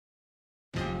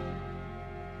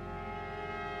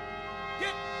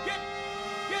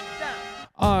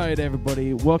All right,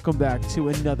 everybody, welcome back to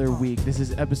another week. This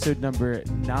is episode number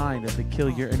 9 of the Kill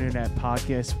Your Internet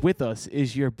podcast. With us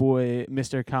is your boy,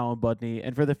 Mr. Colin Budney,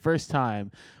 and for the first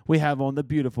time, we have on the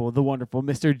beautiful, the wonderful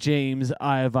Mr. James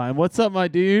Iovine. What's up, my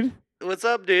dude? What's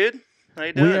up, dude? How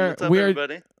you doing? What's up,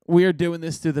 everybody? We are doing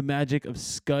this through the magic of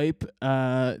Skype.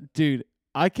 Dude,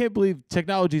 I can't believe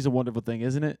technology is a wonderful thing,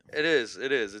 isn't it? It is.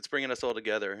 It's bringing us all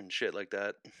together and shit like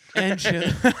that. And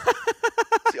shit.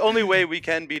 It's the only way we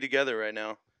can be together right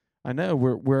now. I know.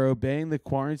 We're obeying the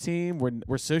quarantine.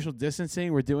 We're social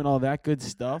distancing. We're doing all that good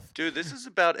stuff. Dude, this is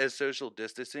about as social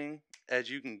distancing as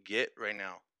you can get right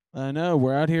now. I know.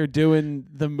 We're out here doing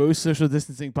the most social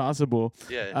distancing possible.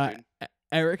 Yeah, dude.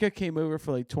 Erica came over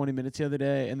for like 20 minutes the other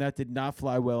day, and that did not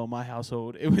fly well in my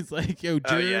household. It was like, yo,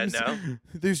 germs. Oh, yeah, no?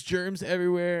 There's germs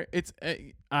everywhere. It's,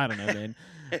 I don't know,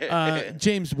 man.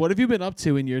 James, what have you been up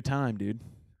to in your time, dude?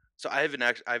 So I've been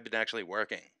actually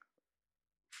working,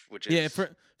 which is... Yeah,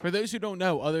 for those who don't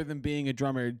know, other than being a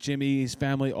drummer, Jimmy's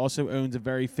family also owns a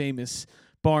very famous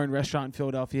bar and restaurant in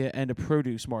Philadelphia and a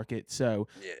produce market. So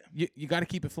yeah, you got to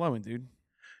keep it flowing, dude.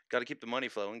 Got to keep the money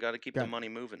flowing. Got to keep the money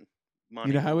moving.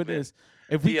 You know how it is.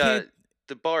 If we can't,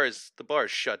 the bar is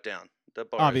shut down. The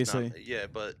bar obviously. Is not, yeah,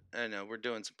 but I know we're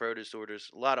doing some produce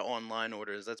orders, a lot of online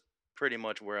orders. That's pretty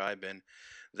much where I've been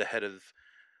the head of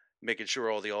making sure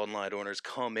all the online orders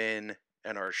come in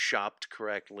and are shopped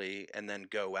correctly and then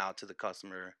go out to the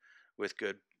customer with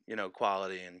good,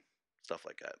 quality and stuff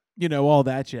like that. All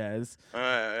that jazz.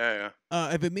 Yeah.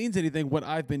 If it means anything, what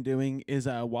I've been doing is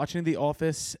watching The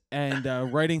Office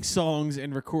and writing songs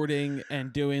and recording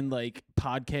and doing like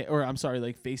FaceTime,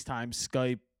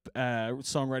 Skype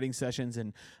songwriting sessions,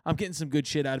 and I'm getting some good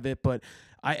shit out of it. But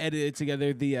I edited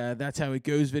together the That's How It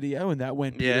Goes video, and that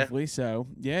went beautifully. So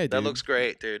yeah, dude. That looks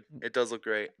great, dude. It does look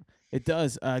great. It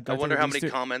does. I wonder how many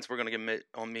comments we're gonna get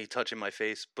on me touching my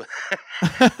face, but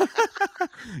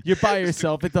you're by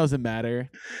yourself. It doesn't matter.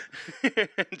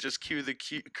 Just cue the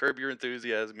Curb Your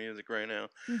Enthusiasm music right now.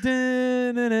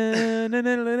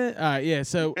 All right, yeah.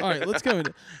 So all right, let's go.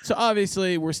 So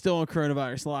obviously we're still in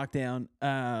coronavirus lockdown.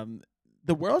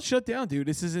 The world shut down, dude.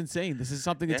 This is insane. This is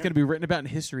something that's gonna be written about in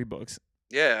history books.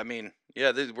 Yeah, I mean,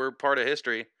 we're part of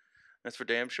history. That's for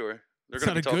damn sure. They're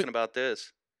gonna be talking about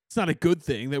this. It's not a good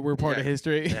thing that we're part of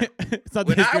history. Yeah. It's not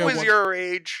when I was your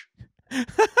age.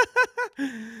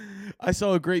 I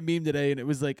saw a great meme today, and it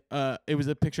was like, it was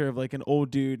a picture of like an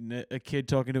old dude and a kid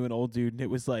talking to an old dude, and it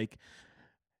was like,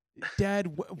 Dad,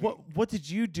 what did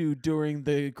you do during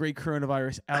the great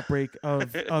coronavirus outbreak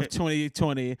of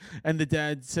 2020? And the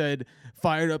dad said,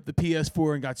 fired up the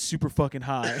PS4 and got super fucking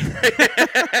high.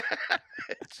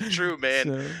 It's true, man.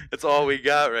 So, it's all we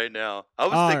got right now. I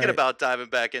was thinking about diving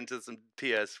back into some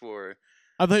PS4.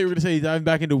 I thought you were going to say diving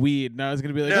back into weed, and I was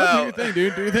going to be like, no. Do your thing,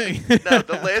 dude. Do your thing. No,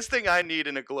 the last thing I need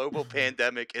in a global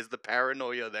pandemic is the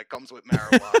paranoia that comes with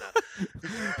marijuana.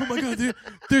 Oh, my God, dude.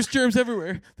 There's germs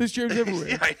everywhere.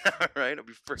 Yeah, I know, right? It'll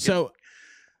be freaking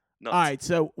nuts. All right,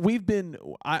 so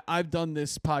I've done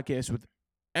this podcast with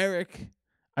Eric.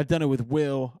 I've done it with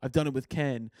Will. I've done it with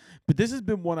Ken. But this has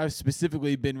been one I've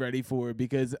specifically been ready for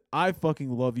because I fucking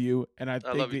love you. And I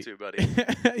think love you too, buddy.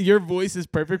 Your voice is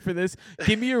perfect for this.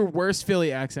 Give me your worst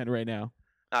Philly accent right now.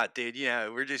 Dude,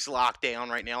 we're just locked down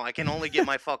right now. I can only get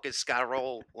my fucking Sky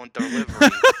Roll on delivery.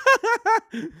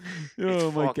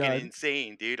 It's fucking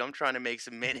insane, dude. I'm trying to make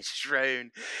some minestrone,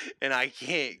 and I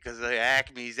can't because the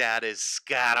Acme's out of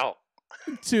Scottle.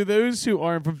 To those who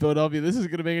aren't from Philadelphia, this isn't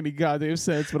going to make any goddamn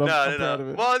sense, but I'm proud of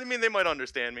it. Well, I mean, they might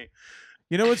understand me.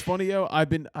 You know what's funny, yo? I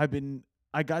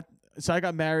got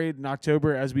married in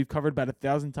October, as we've covered about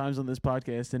 1,000 times on this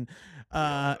podcast, and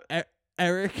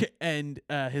Eric and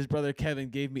his brother Kevin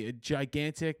gave me a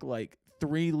gigantic, like,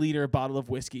 3-liter bottle of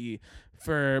whiskey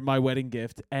for my wedding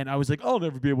gift, and I was like, I'll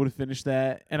never be able to finish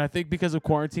that. And I think because of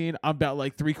quarantine, I'm about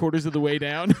like 3/4 of the way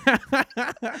down.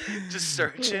 Just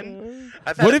searching.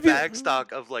 I've had a bag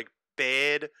stock of like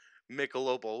bad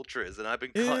Michelob Ultras, and I've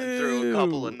been cutting through a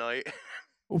couple a night.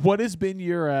 What has been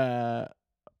your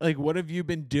what have you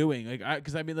been doing? Like,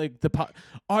 because I mean, like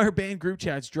our band group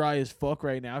chat's dry as fuck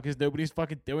right now because nobody's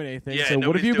fucking doing anything. Yeah, so nobody's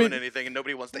what have you doing been anything, and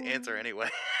nobody wants to answer anyway.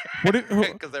 What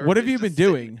have you been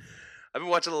doing? I've been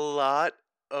watching a lot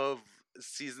of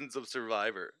seasons of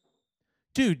Survivor.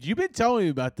 Dude, you've been telling me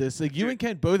about this. Like, you and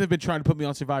Ken both have been trying to put me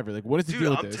on Survivor. Like, what is the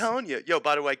deal with this? I'm telling you. Yo,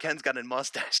 by the way, Ken's got a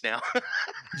mustache now.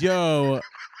 Yo,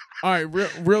 all right,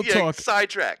 real talk.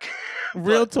 Sidetrack.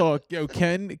 Real talk. Yo,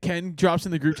 Ken drops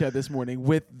in the group chat this morning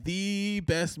with the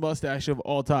best mustache of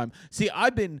all time. See,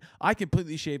 I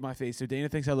completely shaved my face, so Dana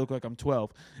thinks I look like I'm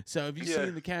 12. So if you see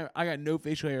in the camera, I got no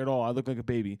facial hair at all. I look like a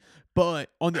baby. But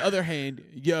on the other hand,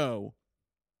 yo,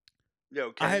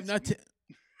 Yo, I have Ken's. not.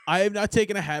 I have not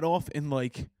taken a hat off in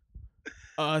like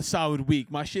a solid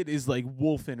week. My shit is like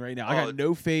wolfing right now. I Oh, got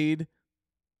no fade.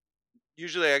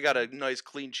 usually I got a nice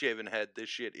clean shaven head. This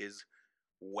shit is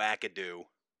wackadoo.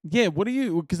 Yeah, what do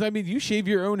you? Because I mean, you shave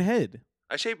your own head.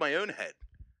 I shave my own head,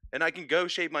 and I can go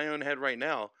shave my own head right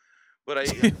now. But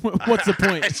What's the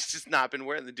point? It's just not been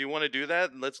wearing. Do you want to do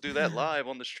that? Let's do that live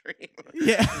on the stream.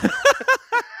 Yeah.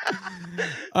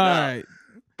 All Nah, right.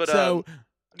 but So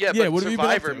yeah, yeah, but what have you been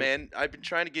up Survivor, to? man. I've been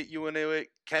trying to get you into it.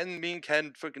 Me and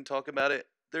Ken freaking talk about it.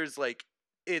 There's like,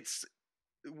 it's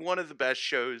one of the best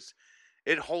shows.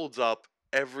 It holds up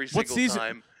every What single season?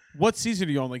 time. What season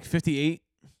are you on? Like 58?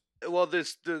 Well,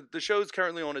 the show's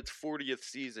currently on its 40th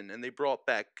season, and they brought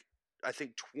back, I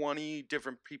think, 20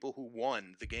 different people who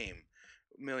won the game,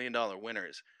 $1 million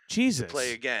winners, to Jesus.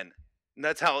 play again. And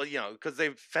that's how, because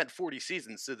they've had 40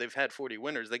 seasons, so they've had 40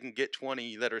 winners. They can get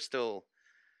 20 that are still,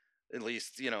 at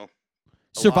least,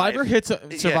 Survivor alive. hits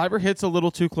Yeah. Survivor hits a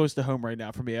little too close to home right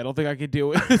now for me. I don't think I could deal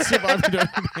with Survivor during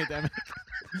the pandemic.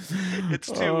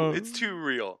 It's too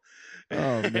real.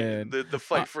 Oh man. the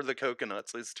fight for the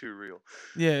coconuts is too real.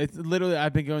 Yeah, it's literally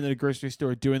I've been going to the grocery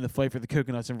store doing the fight for the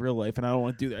coconuts in real life, and I don't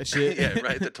want to do that shit. Yeah,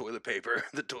 right. The toilet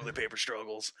paper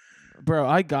struggles. Bro,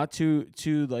 I got to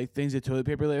like things of toilet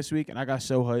paper last week, and I got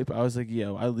so hype. I was like,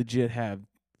 yo, I legit have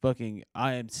fucking.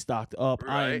 I am stocked up.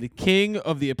 I am Right. the king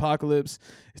of the apocalypse.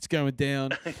 It's going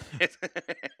down.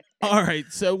 All right,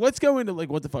 so let's go into like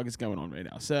what the fuck is going on right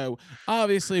now. So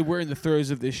obviously we're in the throes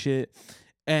of this shit,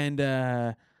 and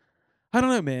I don't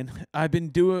know, man. I've been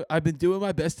doing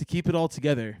my best to keep it all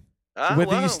together.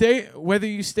 Whether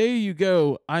you stay or you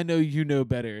go, I know you know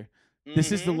better.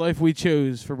 This is the life we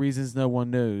chose for reasons no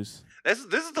one knows. This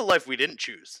is the life we didn't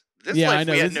choose. This Yeah, life I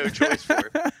know. we had no choice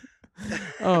for.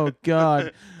 Oh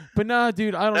God, but nah,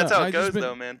 dude, I don't That's know. how it goes,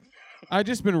 though, man. I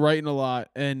just been writing a lot,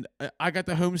 and I got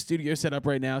the home studio set up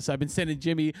right now. So I've been sending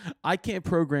Jimmy. I can't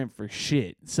program for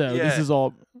shit, so this Yeah. is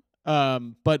all.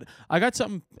 But I got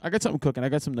something cooking. I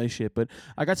got some nice shit, but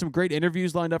I got some great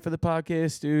interviews lined up for the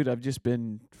podcast, dude. I've just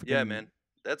been Yeah, freaking man.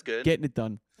 That's good. getting it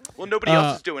done. Well, nobody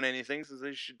else is doing anything, so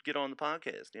they should get on the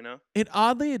podcast, It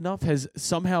oddly enough has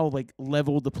somehow like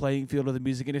leveled the playing field of the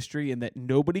music industry, in that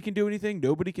nobody can do anything,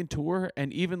 nobody can tour,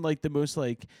 and even like the most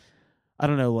like I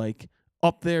don't know like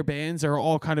up there bands are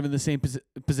all kind of in the same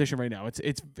position right now.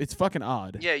 It's fucking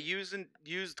odd. Yeah,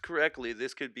 used correctly,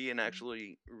 this could be an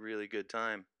actually really good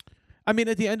time. I mean,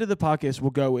 at the end of the podcast, we'll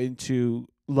go into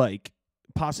like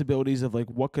possibilities of like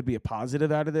what could be a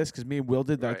positive out of this, because me and Will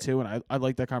did that Right. too, and I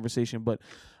like that conversation. But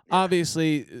Yeah.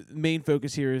 obviously, main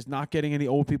focus here is not getting any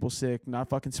old people sick, not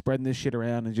fucking spreading this shit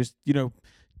around, and just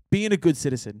being a good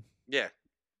citizen. Yeah.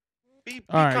 Be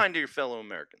All right. kind to your fellow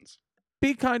Americans.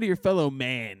 Be kind to your fellow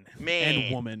man and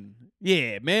Man. woman.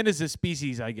 Yeah, man is a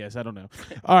species, I guess. I don't know.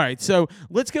 All right, so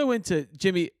let's go into,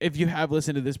 Jimmy, if you have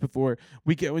listened to this before,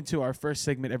 we go into our first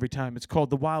segment every time. It's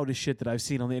called The Wildest Shit That I've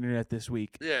Seen on the Internet This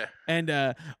Week. Yeah. And,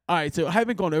 all right, so I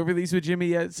haven't gone over these with Jimmy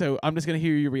yet, so I'm just going to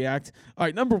hear you react. All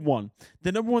right, number one.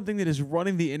 The number one thing that is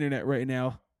running the Internet right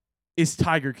now is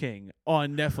Tiger King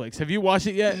on Netflix. Have you watched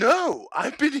it yet? No,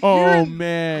 I've been Oh, hearing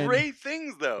man. great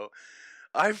things, though.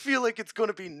 I feel like it's going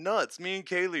to be nuts. Me and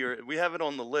Kaylee, we have it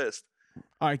on the list.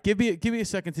 All right, give me a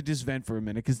second to just vent for a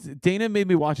minute, because Dana made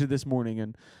me watch it this morning,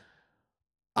 and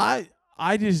I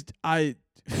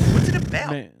What's it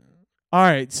about? Man. All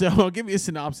right, so I'll give you a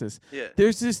synopsis. Yeah.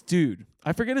 There's this dude.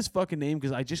 I forget his fucking name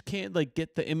because I just can't like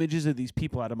get the images of these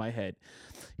people out of my head.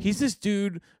 He's this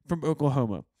dude from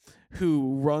Oklahoma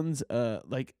who runs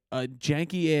like a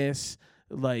janky ass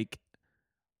like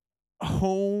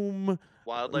home.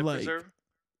 Wildlife like, Preserve?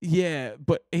 Yeah,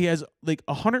 but he has like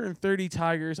 130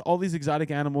 tigers, all these exotic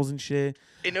animals and shit.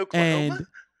 In Oklahoma? And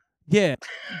yeah,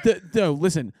 no,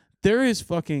 listen, there is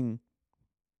fucking.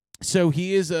 So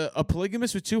he is a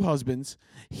polygamist with 2 husbands.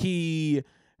 He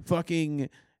fucking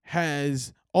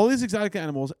has all these exotic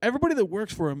animals. Everybody that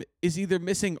works for him is either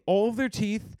missing all of their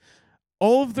teeth,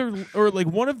 all of their, or like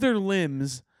one of their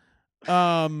limbs.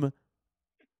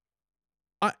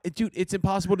 Dude, it's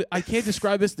impossible to. I can't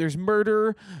describe this. There's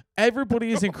murder.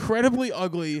 Everybody is incredibly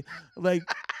ugly. Like,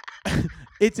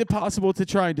 it's impossible to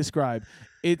try and describe.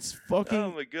 It's fucking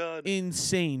Oh my god.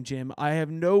 insane, Jim. I have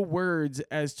no words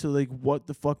as to like what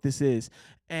the fuck this is,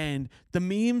 and the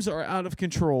memes are out of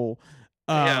control.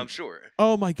 Yeah, I'm sure.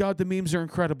 Oh my god, the memes are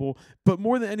incredible. But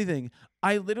more than anything,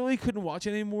 I literally couldn't watch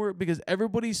it anymore because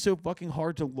everybody's so fucking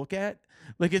hard to look at.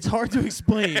 Like, it's hard to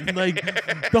explain. Like,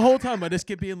 the whole time I just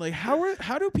kept being like,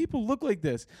 how do people look like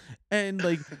this? And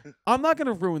like, I'm not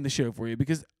gonna ruin the show for you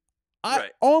because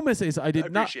Right. all I'm gonna say is I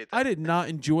appreciate that. did not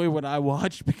enjoy what I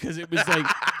watched because it was like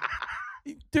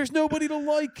There's nobody to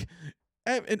like,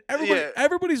 and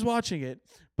everybody's watching it.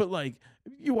 But like,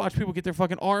 you watch people get their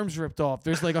fucking arms ripped off.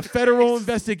 There's like a federal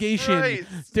investigation. Right.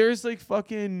 There's like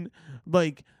fucking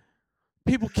like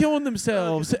people killing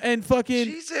themselves and fucking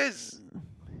Jesus.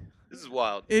 This is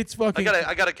wild. It's fucking.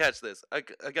 I gotta catch this. I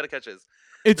gotta catch this.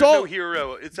 It's there's all no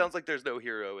hero. It sounds like there's no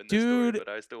hero in this Dude, story,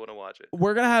 but I still want to watch it.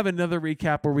 We're gonna have another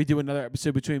recap where we do another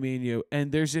episode between me and you,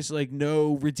 and there's just like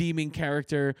no redeeming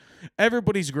character.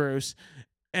 Everybody's gross,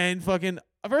 and fucking.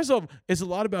 First off, it's a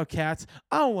lot about cats.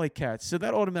 I don't like cats, so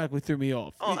that automatically threw me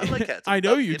off. Oh, I like cats. I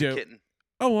know you do. Kitten.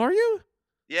 Oh, are you?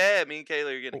 Yeah, me and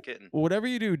Kayla are getting a kitten. Whatever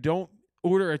you do, don't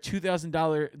order a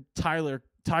 $2,000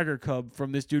 tiger cub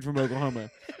from this dude from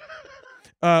Oklahoma.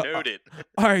 Noted.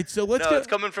 All right, so let's go. It's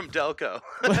coming from Delco.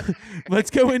 Let's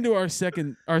go into our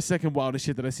second wildest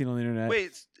shit that I've seen on the internet.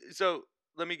 Wait, so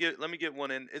let me get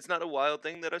one in. It's not a wild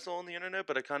thing that I saw on the internet,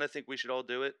 but I kind of think we should all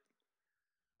do it.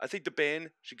 I think the band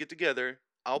should get together.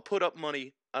 I'll put up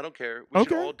money. I don't care. We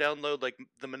should all download like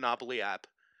the Monopoly app.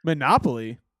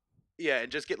 Monopoly? Yeah,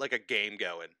 and just get like a game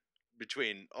going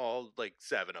between all like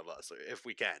 7 of us, if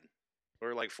we can,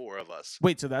 or like 4 of us.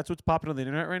 Wait, so that's what's popping on the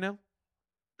internet right now?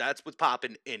 That's what's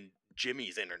popping in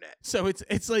Jimmy's internet. So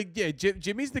it's like, yeah,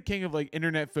 Jimmy's the king of like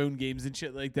internet phone games and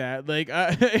shit like that. Like,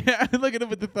 I'm looking up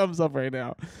with the thumbs up right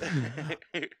now.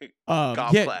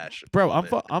 Golf Clash, bro.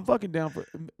 I'm fucking down for.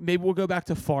 Maybe we'll go back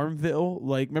to Farmville.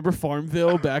 Like, remember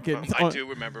Farmville back in? I do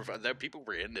remember that. People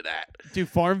were into that. Dude,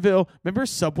 Farmville. Remember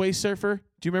Subway Surfer?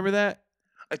 Do you remember that?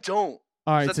 I don't.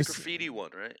 All right, that's the graffiti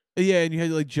one, right? Yeah, and you had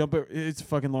to like jump it. It's a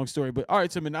fucking long story, but all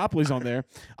right. So Monopoly's on there.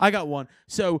 I got one.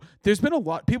 So there's been a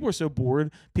lot. People are so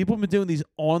bored. People have been doing these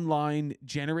online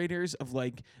generators of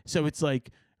like. So it's like,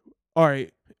 all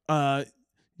right,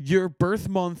 your birth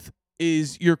month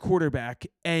is your quarterback,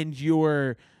 and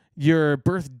your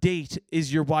birth date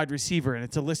is your wide receiver, and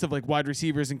it's a list of like wide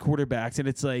receivers and quarterbacks, and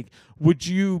it's like, would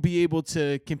you be able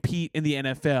to compete in the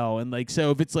NFL? And like, so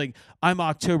if it's like I'm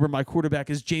October, my quarterback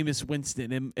is Jameis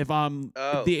Winston, and if I'm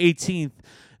the 18th,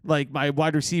 like my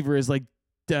wide receiver is like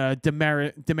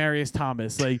Demarius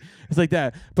Thomas, like it's like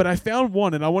that. But I found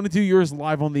one, and I want to do yours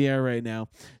live on the air right now.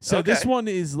 So this one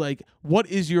is like, what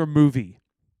is your movie?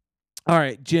 All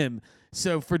right, Jim.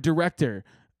 So for director,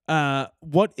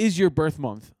 what is your birth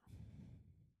month?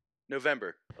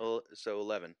 November, so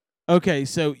 11. Okay,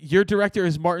 so your director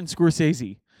is Martin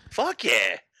Scorsese. Fuck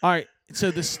yeah! All right,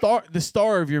 so the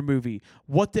star of your movie.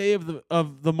 What day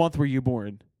of the month were you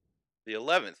born? The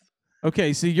 11th.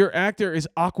 Okay, so your actor is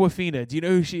Awkwafina. Do you know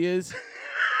who she is?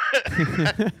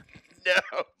 No,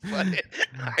 but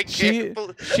I can't.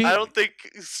 I don't think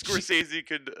Scorsese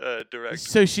could direct.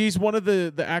 So she's one of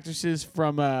the actresses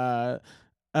from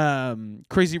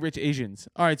Crazy Rich Asians.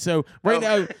 All right, so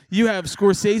now you have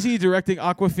Scorsese directing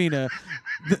Awkwafina,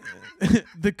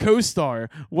 the co-star.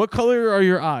 What color are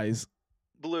your eyes?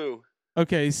 Blue.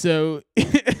 Okay, so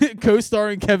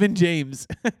co-starring Kevin James.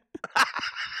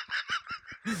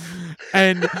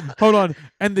 And hold on,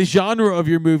 and the genre of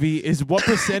your movie is what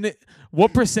percentage?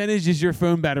 What percentage is your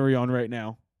phone battery on right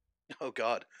now? Oh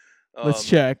God. Let's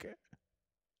check.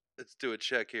 Let's do a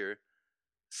check here.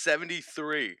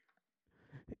 73.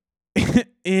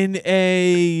 In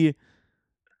a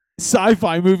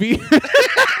sci-fi movie.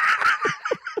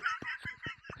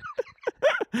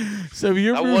 So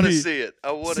your movie, I want to see it.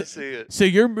 I want to see it. So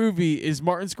your movie is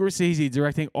Martin Scorsese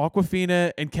directing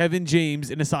Awkwafina and Kevin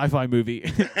James in a sci-fi movie.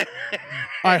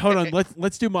 All right, hold on.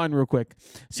 Let's do mine real quick.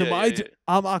 So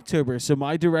I'm October. So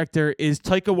my director is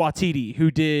Taika Waititi,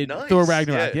 who did Thor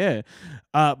Ragnarok. Yeah.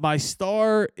 My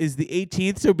star is the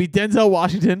 18th, so it'd be Denzel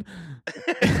Washington.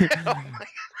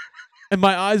 And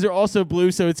my eyes are also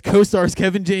blue, so it's co-stars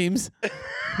Kevin James.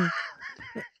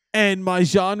 And my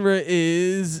genre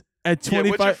is at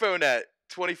 25. What's your phone at?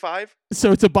 25?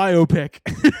 So it's a biopic.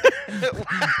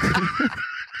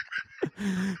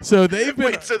 So they've been.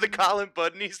 Wait, so the Colin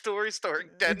Budney story starring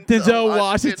Denzel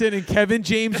Washington and Kevin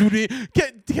James would be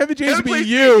Kevin James would be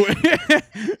you.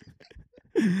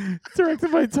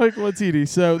 Directed by Taika Waititi.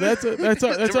 So that's our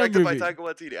directed movie. by Taika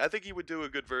Waititi. I think he would do a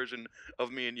good version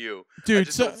of Me and You. Dude, I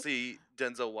just don't see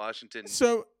Denzel Washington.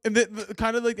 So, and the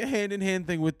kind of like the hand in hand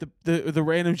thing with the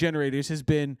random generators has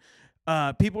been.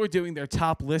 People are doing their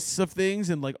top lists of things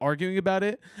and like arguing about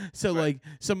it. So like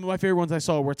some of my favorite ones I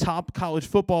saw were top college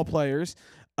football players,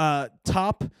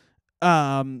 top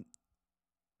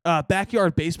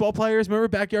backyard baseball players. Remember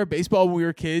backyard baseball when we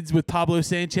were kids with Pablo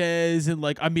Sanchez and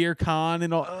like Amir Khan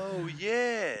and all. Oh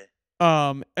yeah.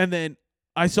 And then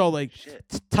I saw like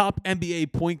Shit. top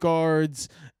NBA point guards,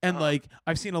 and Uh-huh. like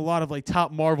I've seen a lot of like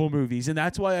top Marvel movies, and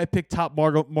that's why I picked top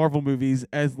Marvel movies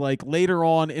as like later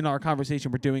on in our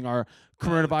conversation we're doing our Oh,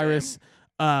 damn. coronavirus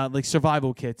like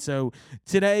survival kit. So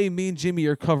today me and Jimmy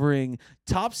are covering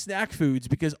top snack foods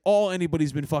because all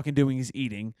anybody's been fucking doing is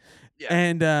eating. Yeah.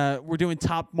 And we're doing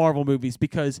top Marvel movies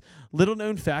because little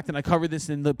known fact, and I covered this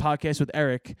in the podcast with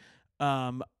Eric.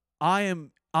 Um, I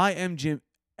am Jim.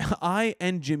 I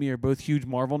and Jimmy are both huge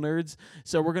Marvel nerds,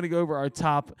 so we're gonna go over our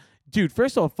top. Dude,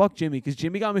 first of all, fuck Jimmy because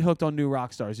Jimmy got me hooked on New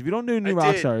Rockstars. If you don't know I New did.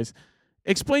 Rockstars,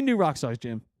 explain New Rockstars,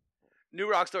 Jim. New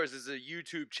Rockstars is a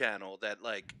YouTube channel that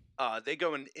like they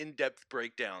go in-depth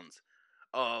breakdowns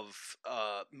of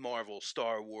Marvel,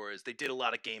 Star Wars. They did a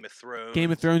lot of Game of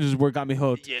Game of Thrones. Thrones is where it got me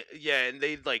hooked. Yeah, yeah, and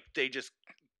they just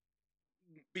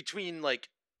between like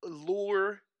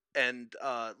lore and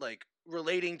like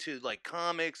relating to like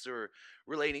comics or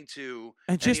relating to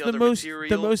And any just other the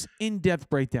material. most in depth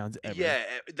breakdowns ever. Yeah,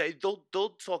 they'll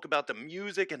talk about the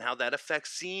music and how that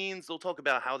affects scenes. They'll talk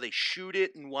about how they shoot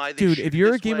it and why they Dude, shoot if it you're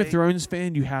a this Game of way. Thrones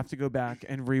fan, you have to go back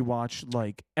and rewatch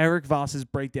like Eric Voss's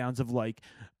breakdowns of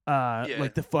Yeah,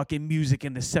 like the fucking music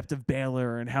and the Sept of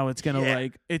Baelor and how it's gonna yeah,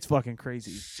 like it's fucking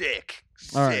crazy. sick,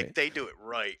 All sick. right. They do it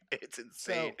right. It's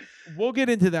insane. So we'll get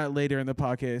into that later in the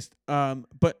podcast.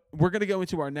 But we're gonna go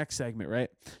into our next segment, right?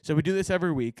 So we do this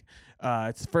every week.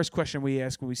 It's the first question we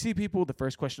ask when we see people. The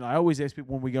first question I always ask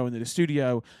people when we go into the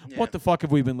studio: Yeah, what the fuck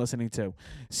have we been listening to?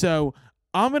 So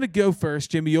I'm gonna go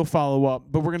first, Jimmy. You'll follow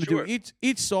up, but we're gonna sure. do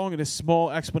each song and a small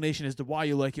explanation as to why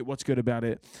you like it, what's good about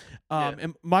it. Yeah,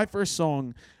 And my first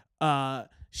song,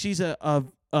 she's a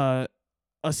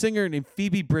singer named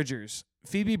Phoebe Bridgers.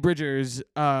 Phoebe Bridgers,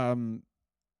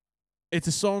 it's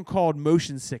a song called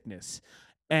Motion Sickness.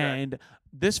 okay. And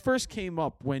this first came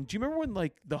up when, do you remember when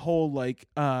like the whole like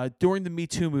during the Me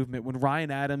Too movement when Ryan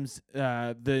Adams,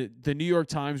 the New York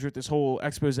Times wrote this whole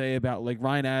expose about like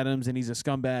Ryan Adams and he's a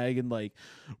scumbag and like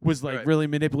was like Right. really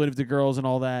manipulative to girls and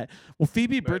all that. Well,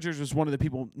 Phoebe Right. Bridgers was one of the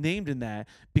people named in that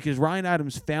because Ryan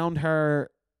Adams found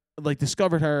her, like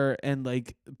discovered her and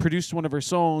like produced one of her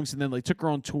songs and then like took her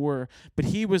on tour, but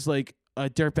he was like a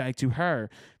dirtbag to her.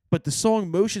 But the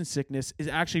song Motion Sickness is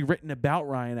actually written about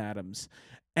Ryan Adams.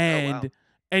 Oh wow.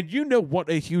 And you know what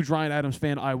a huge Ryan Adams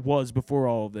fan I was before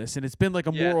all of this. And it's been like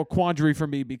a Yeah. moral quandary for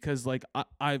me because like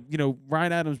I you know,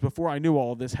 Ryan Adams before I knew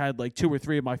all of this had like 2 or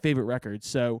 3 of my favorite records.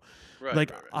 So Right.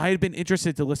 like Right. Right. I had been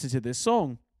interested to listen to this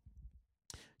song.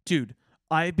 Dude,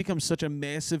 I had become such a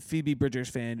massive Phoebe Bridgers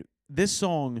fan. This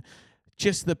song,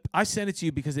 I sent it to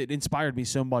you because it inspired me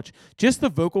so much. Just the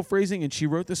vocal phrasing, and she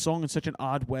wrote the song in such an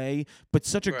odd way, but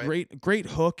such a Right. great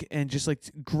hook and just like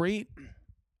great.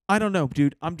 I don't know,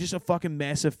 dude. I'm just a fucking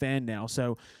massive fan now.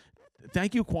 So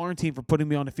thank you, Quarantine, for putting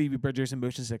me on to Phoebe Bridgers and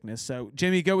Motion Sickness. So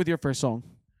Jamie, go with your first song.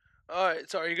 All right.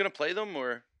 So are you gonna play them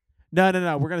or? No.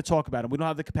 We're gonna talk about them. We don't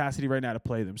have the capacity right now to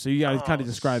play them, so you gotta kind Oh, of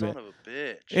describe son it. of a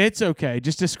bitch. It's okay.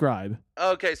 Just describe.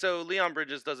 Okay, so Leon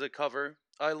Bridges does a cover.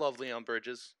 I love Leon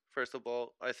Bridges. First of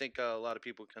all, I think a lot of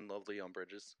people can love Leon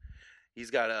Bridges. He's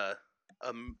got a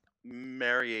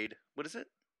myriad. What is it?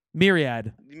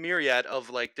 Myriad. Myriad of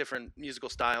like different musical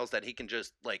styles that he can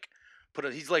just like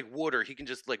put. He's like water. He can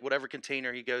just like whatever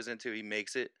container he goes into, he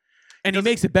makes it. And he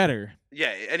doesn't- makes it better. Yeah,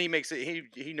 and he makes it.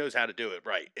 He knows how to do it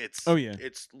right. Oh, yeah.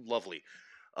 it's lovely.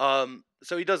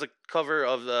 So he does a cover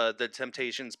of the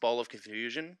Temptations' "Ball of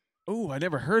Confusion." Oh, I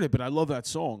never heard it, but I love that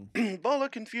song. Ball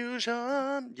of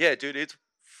Confusion. Yeah, dude, it's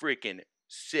freaking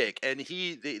sick. And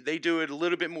they do it a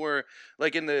little bit more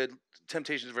like in the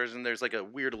Temptations version. There's like a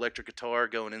weird electric guitar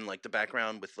going in like the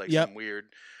background with like Yep. some weird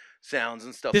sounds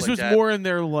and stuff This like was that. more in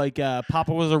their like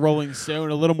Papa was a Rolling Stone,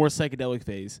 a little more psychedelic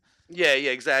phase. Yeah,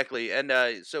 exactly. And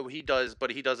so he does,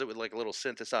 but he does it with like little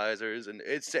synthesizers, and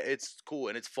it's cool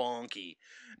and it's funky,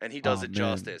 and he does Oh, it man.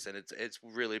 justice, and it's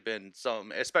really been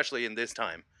some, especially in this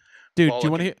time. Dude, Ball do you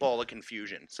of want to hear? Ball of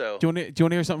Confusion? So Do you want to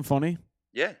hear something funny?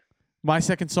 yeah, My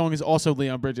second song is also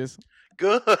Leon Bridges.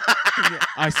 good.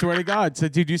 I swear to God. So,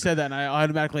 dude, you said that, and I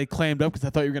automatically clammed up because I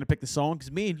thought you were gonna pick the song. Because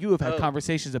me and you have had Oh.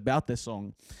 conversations about this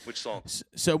song. Which song?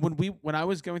 So when I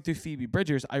was going through Phoebe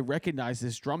Bridgers, I recognized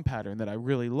this drum pattern that I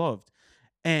really loved.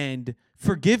 And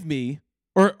forgive me,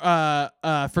 or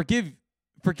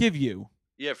forgive you.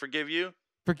 Yeah, Forgive You.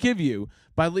 Forgive You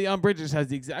by Leon Bridges has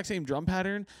the exact same drum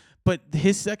pattern, but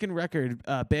his second record,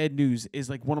 Bad News, is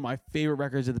like one of my favorite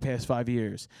records of the past 5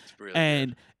 years. It's really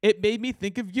And it made me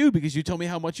think of you because you told me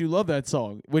how much you love that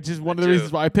song, which is one of the too.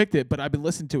 reasons why I picked it. But I've been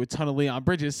listening to a ton of Leon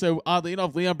Bridges. So oddly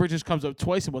enough, Leon Bridges comes up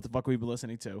twice in what the fuck we've been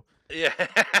listening to. good.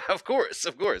 Yeah, of course.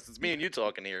 It's me and you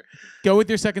talking here. Go with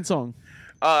your second song.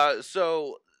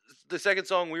 So the second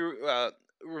song we were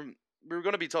we're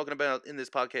going to be talking about in this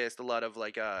podcast a lot of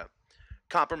like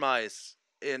compromise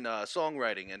in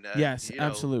songwriting and Yes,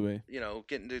 absolutely.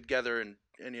 getting together and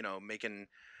making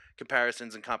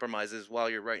comparisons and compromises while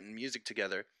you're writing music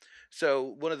together.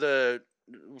 So one of the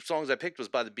songs I picked was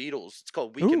by the Beatles. It's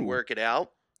called "We Can Ooh. Work It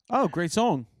Out," Oh, great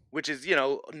song. which is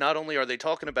not only are they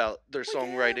talking about their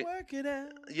songwriting, Work it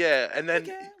out. yeah, and then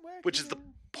Work which it is the out.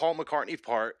 Paul McCartney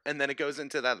part, and then it goes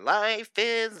into that "Life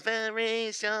is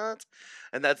very short,"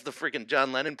 and that's the freaking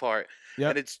John Lennon part, and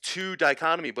Yep. it's two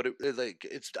dichotomy, but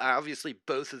it's obviously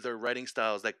both of their writing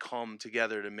styles that come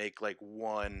together to make like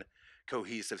one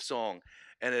cohesive song,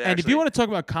 and it And if you actually, want to talk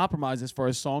about compromise as far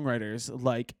as songwriters,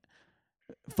 like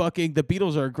fucking the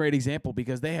Beatles are a great example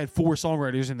because they had 4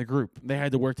 songwriters in the group. They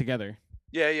had to work together.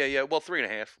 yeah, well,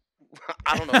 3.5.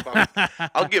 I don't know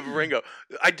if I'll give Ringo.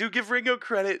 I do give Ringo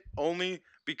credit only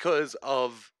because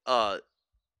of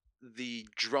the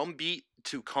drum beat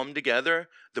to come together,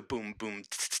 the boom boom.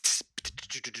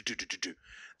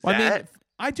 Well, I mean, That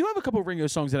I do have a couple of Ringo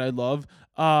songs that I love.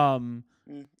 oh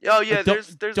yeah, Like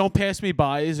there's Don't Pass Me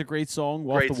By is a great song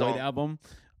off great the White song. Album.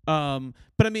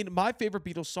 But I mean, my favorite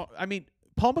Beatles song. I mean,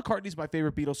 Paul McCartney's my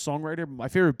favorite Beatles songwriter. But my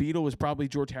favorite Beatle is probably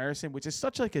George Harrison, which is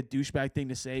such like a douchebag thing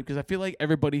to say because I feel like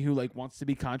everybody who like wants to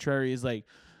be contrary is like,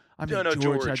 I mean, No,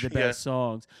 George had George, the best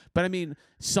songs. But I mean,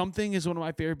 Something is one of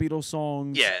my favorite Beatles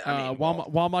songs. Yeah, I mean,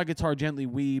 While My Guitar Gently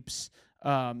Weeps.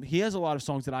 He has a lot of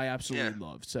songs that I absolutely Yeah.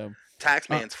 love. So,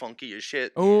 Taxman's funky as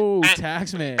shit. oh,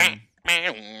 Taxman.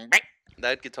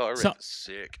 That guitar riff So- is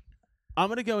sick. I'm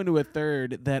gonna go into a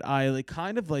third that I like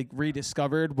kind of like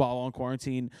rediscovered while on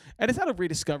quarantine, and it's not a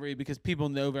rediscovery because people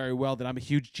know very well that I'm a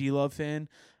huge G Love fan.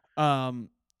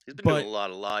 He's been but- doing a lot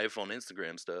of live on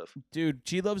Instagram stuff. Dude,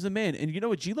 G Love's the man, and you know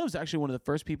what? G Love's actually one of the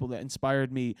first people that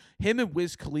inspired me. Him and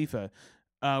Wiz Khalifa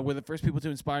were the first people to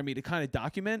inspire me to kind of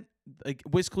document. Like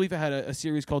Wiz Khalifa had a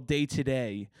series called Day to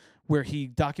Day, where he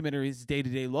documented his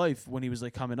day-to-day life when he was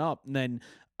like coming up, and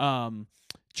then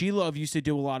G Love used to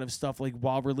do a lot of stuff like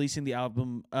while releasing the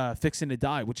album Fixin' to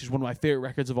Die, which is one of my favorite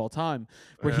records of all time,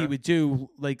 where he would do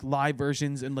like live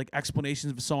versions and like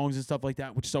explanations of songs and stuff like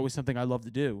that, which is always something I love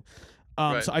to do.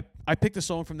 Right. So I picked a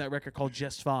song from that record called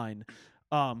Just Fine.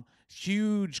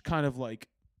 Huge kind of like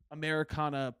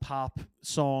Americana pop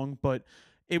song, but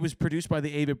it was produced by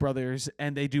the Avett Brothers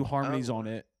and they do harmonies on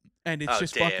it. And it's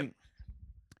just damn.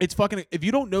 fucking, if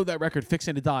you don't know that record,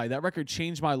 Fixin' to Die, that record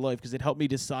changed my life because it helped me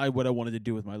decide what I wanted to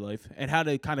do with my life and how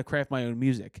to kind of craft my own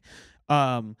music.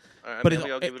 All right, But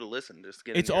maybe I'll give it a listen. Just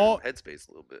get it's in your all- headspace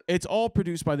a little bit. It's all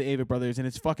produced by the Avett Brothers and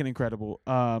it's fucking incredible.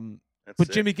 That's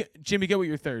But sick. Jimmy, go with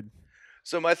your third.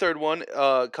 So my third one,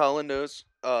 Colin knows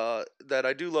that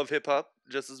I do love hip hop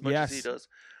just as much as he Yes. does.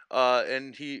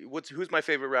 And who's my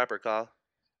favorite rapper, Kyle?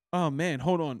 Oh man,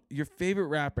 hold on. Your favorite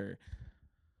rapper.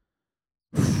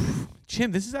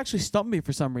 Jim, this is actually stumped me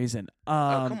for some reason.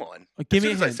 Oh, come on. Give As me soon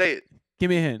a as I hint. say it, Give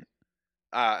me a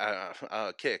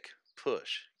hint. kick,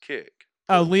 push, kick.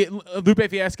 Oh, Lupe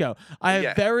Fiasco. I have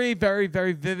Yeah. very, very,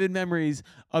 very vivid memories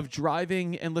of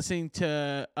driving and listening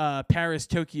to Paris,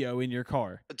 Tokyo in your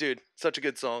car. Dude, such a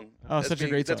good song. Oh, such a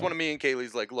great That's song. one of me and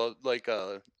Kaylee's like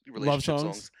relationship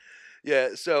songs? Yeah.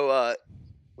 So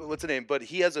what's the name? But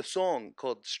he has a song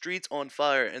called "Streets on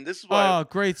Fire," and this is why Oh,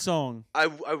 great song. I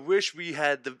wish we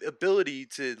had the ability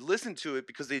to listen to it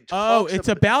because they Oh, talks it's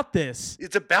ab- about this.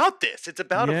 It's about this. It's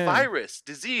about Yeah. a virus,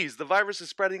 disease. The virus is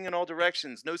spreading in all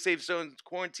directions. No safe zones,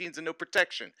 quarantines, and no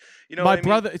protection. You know My what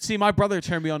I mean? my brother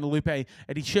turned me on to Lupe, and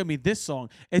he showed me this song.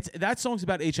 That song's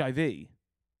about HIV.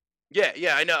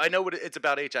 Yeah, I know what it's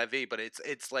about HIV, but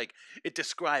it's like it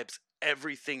describes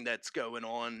everything that's going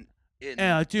on in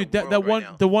Yeah, dude, the that world right one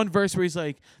now. the one verse where he's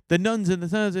like the nuns and the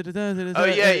sons and the sons and the Oh,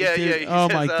 sons. yeah, dude, he Oh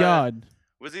says, my god.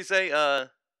 What does he say?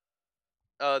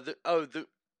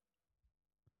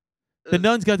 The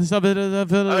nuns got the stuff of the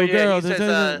little Oh, yeah, girl. he the-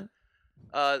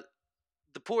 says,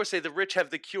 the poor say the rich have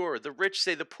the cure. The rich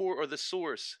say the poor are the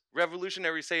source.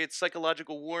 Revolutionaries say it's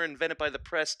psychological war invented by the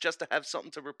press just to have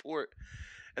something to report.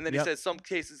 And then Yep. he says some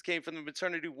cases came from the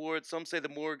maternity ward. Some say the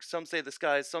morgue. Some say the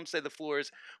skies. Some say the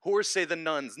floors. Whores say the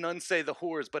nuns. Nuns say the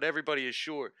whores. But everybody is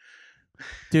sure.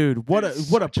 Dude, what Dude, a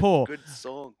it's what a such pull. Good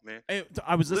song, man.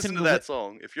 I was Listen listening to that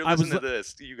song. If you're I was listening to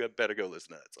this, you better go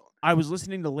listen to that song. I was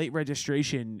listening to Late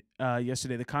Registration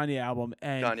yesterday, the Kanye album,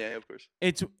 and Kanye, of course.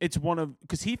 it's one of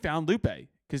because he found Lupe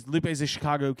because Lupe's a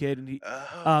Chicago kid and he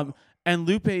Oh. and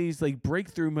Lupe's like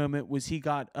breakthrough moment was he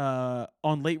got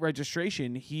on Late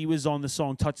Registration he was on the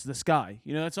song Touch the Sky.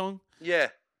 You know that song? Yeah.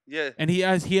 And he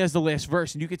has the last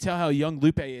verse and you could tell how young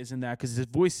Lupe is in that because his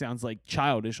voice sounds like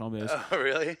childish almost. Oh,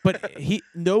 really? But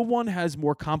no one has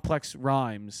more complex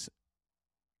rhymes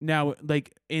now,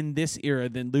 like in this era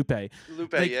than Lupe.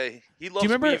 Lupe, Like, yeah, he do you loves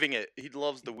remember? weaving it. He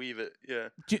loves to weave it. Yeah.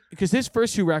 Because his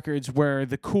first two records were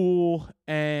The Cool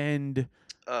and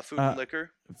Food uh, and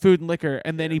Liquor. Food and Liquor,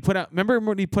 and then Yeah. he put out. Remember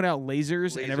when he put out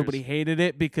Lasers, and everybody Lasers. hated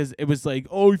it because it was like,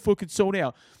 oh, he fucking sold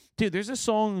out. Dude, there's a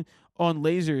song on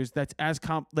Lasers that's as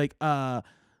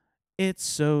it's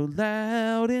so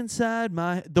loud inside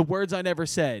my the words I never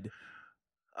said.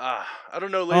 I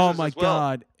don't know Oh Lasers my as well.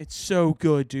 god, it's so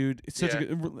good, dude. It's such Yeah.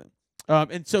 a good.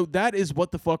 And so that is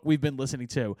what the fuck we've been listening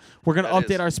to. We're gonna That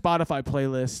update is. our Spotify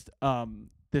playlist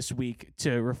this week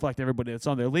to reflect everybody that's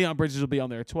on there. Leon Bridges will be on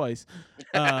there twice.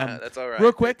 That's all right.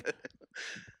 Real quick,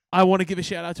 I want to give a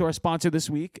shout out to our sponsor this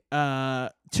week,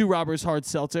 Two Robbers Hard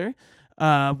Seltzer.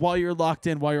 While you're locked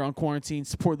in, while you're on quarantine,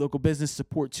 support local business,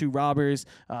 support Two Robbers,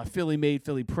 Philly made,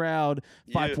 Philly proud,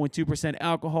 5.2%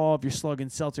 alcohol. If you're slugging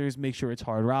seltzers, make sure it's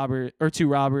Hard Robber or Two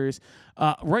Robbers.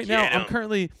 Right now, I'm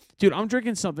currently, dude, I'm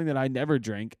drinking something that I never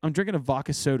drink. I'm drinking a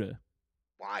vodka soda.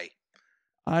 Why?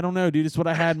 I don't know, dude. It's what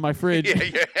I had in my fridge. Yeah,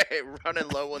 you're running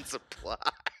low on supply.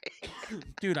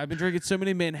 Dude, I've been drinking so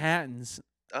many Manhattans.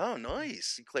 Oh,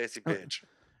 nice. You classy bitch.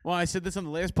 Well, I said this on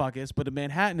the last podcast, but a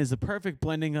Manhattan is the perfect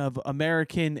blending of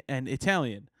American and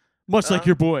Italian, much like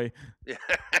your boy. Yeah.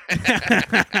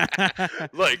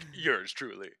 Like yours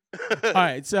truly. All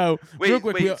right, so real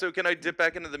quick, wait. So can I dip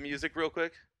back into the music real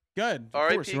quick? Good.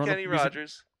 R.I.P. Kenny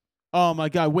Rogers. Oh my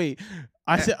God! Wait,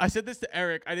 I said this to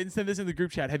Eric. I didn't send this in the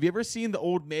group chat. Have you ever seen the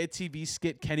old Mad TV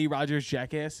skit Kenny Rogers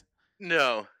Jackass?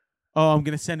 No. Oh, I'm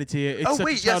gonna send it to you.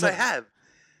 It's yes, I have.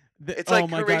 It's like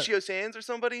Horatio Sands or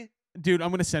somebody. Dude,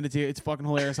 I'm gonna send it to you. It's fucking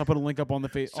hilarious. I'll put a link up on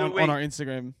the on our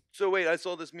Instagram. So wait, I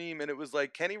saw this meme and it was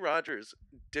like Kenny Rogers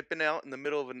dipping out in the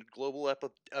middle of a global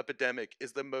epidemic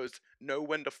is the most know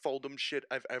when to fold 'em shit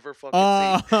I've ever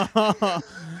fucking seen.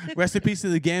 Rest in peace to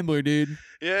the gambler, dude.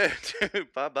 Yeah,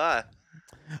 dude. Bye.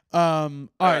 All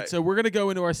right, so we're gonna go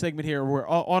into our segment here. We're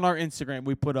on our Instagram.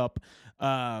 We put up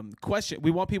question.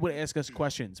 We want people to ask us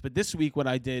questions, but this week what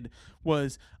I did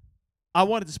was I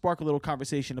wanted to spark a little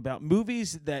conversation about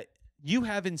movies that you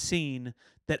haven't seen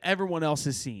that everyone else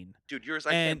has seen. Dude, yours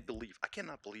I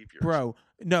cannot believe yours. Bro,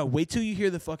 no, wait till you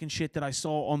hear the fucking shit that I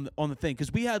saw on the thing,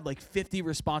 because we had like 50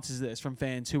 responses to this from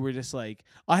fans who were just like,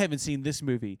 I haven't seen this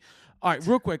movie. All right,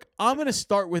 real quick, I'm going to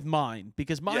start with mine,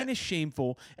 because mine is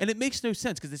shameful, and it makes no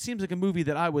sense, because it seems like a movie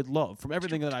that I would love from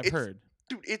everything that I've heard.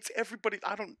 Dude, it's everybody.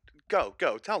 Go,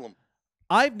 tell them.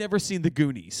 I've never seen The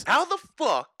Goonies. How the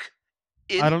fuck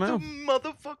in I don't know. the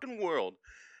motherfucking world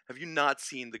have you not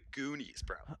seen The Goonies,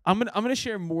 bro? I'm gonna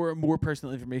share more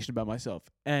personal information about myself,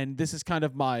 and this is kind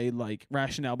of my like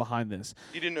rationale behind this.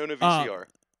 You didn't own a VCR?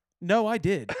 No, I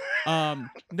did.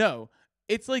 No,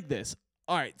 it's like this.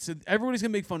 All right, so everybody's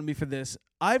gonna make fun of me for this.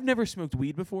 I've never smoked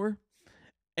weed before,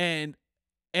 and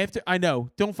after I know,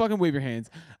 don't fucking wave your hands.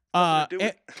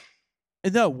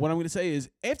 No, what I'm gonna say is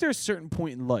after a certain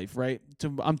point in life, right?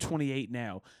 So I'm 28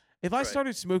 now. If I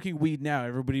started smoking weed now,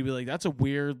 everybody would be like, "That's a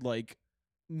weird like."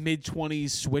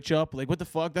 Mid-20s switch up, like what the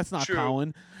fuck? That's not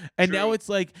Colin. And now it's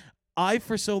like I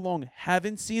for so long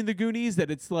haven't seen The Goonies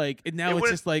that it's like, and now it's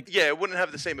just like, it wouldn't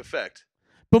have the same effect.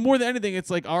 But more than anything, it's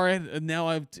like, all right, now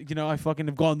I fucking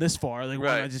have gone this far. Like,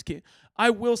 why don't I just can't? I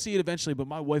will see it eventually, but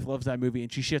my wife loves that movie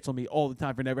and she shits on me all the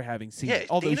time for never having seen it.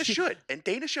 Although Dana should, and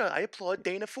Dana should. I applaud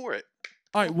Dana for it.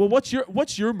 All right, well, what's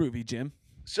your movie, Jim?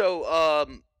 So,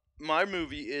 my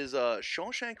movie is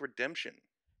Shawshank Redemption.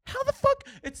 How the fuck?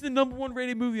 It's the #1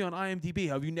 rated movie on IMDb.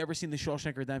 Have you never seen The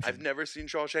Shawshank Redemption? I've never seen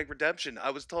Shawshank Redemption. I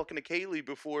was talking to Kaylee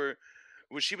before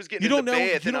when she was getting in the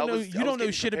bath. You don't know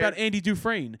shit about Andy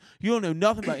Dufresne. You don't know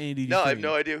nothing about Andy Dufresne. No, I have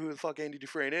no idea who the fuck Andy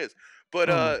Dufresne is.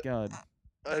 But oh my God.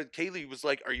 Kaylee was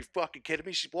like, "Are you fucking kidding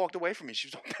me?" She walked away from me. She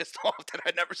was all pissed off that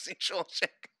I'd never seen Shawshank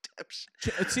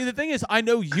Redemption. See, the thing is, I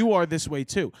know you are this way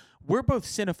too. We're both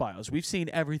cinephiles. We've seen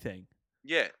everything.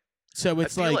 Yeah. So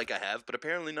it's I feel like I have, but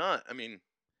apparently not. I mean.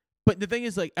 But the thing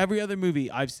is, like every other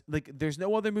movie, there's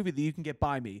no other movie that you can get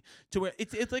by me to where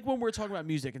it's like when we're talking about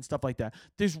music and stuff like that.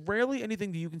 There's rarely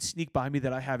anything that you can sneak by me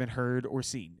that I haven't heard or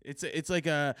seen. It's like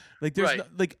there's no,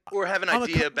 like or have an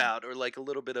idea about or like a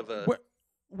little bit of a.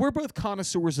 We're both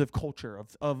connoisseurs of culture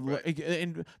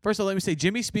and first of all, let me say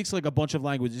Jimmy speaks like a bunch of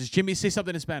languages. Jimmy, say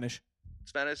something in Spanish.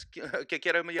 Spanish, que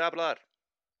quiero hablar.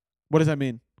 What does that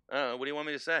mean? I don't know. What do you want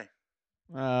me to say?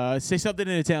 Say something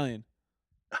in Italian.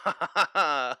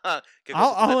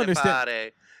 I'll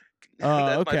understand.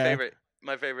 That's okay.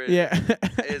 My favorite. Yeah.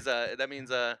 is that means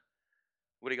what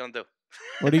are you gonna do?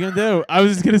 What are you gonna do? I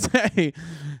was just gonna say.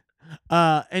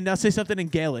 And now say something in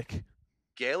Gaelic.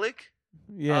 Gaelic?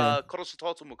 Yeah.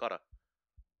 Korosatatu Mukara.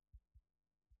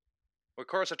 Or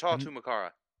Korosatatu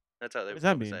Mukara. That's how they would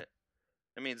say it.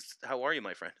 I mean, how are you,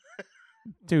 my friend?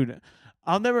 Dude,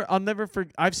 I'll never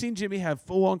forget. I've seen Jimmy have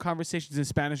full on conversations in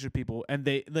Spanish with people, and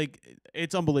they like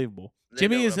it's unbelievable. They know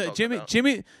Jimmy what is I'm talking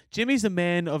about. Jimmy's a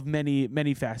man of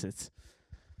many facets.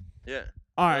 Yeah.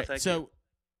 All No, right, thank so you.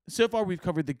 so far we've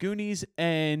covered the Goonies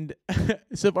and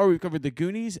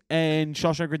Shawshank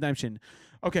Redemption.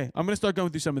 Okay, I'm gonna start going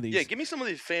through some of Yeah, these. give me some of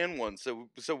these fan ones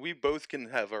so we both can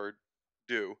have our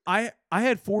due. I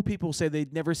had 4 people say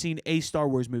they'd never seen a Star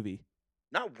Wars movie.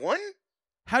 Not one?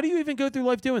 How do you even go through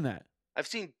life doing that? I've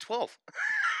seen 12.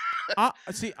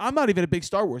 See, I'm not even a big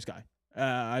Star Wars guy.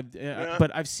 Yeah.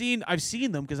 But I've seen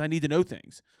them because I need to know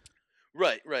things.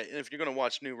 Right. And if you're going to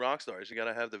watch new rock stars, you got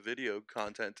to have the video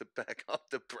content to back up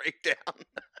the breakdown.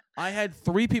 I had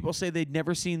 3 people say they'd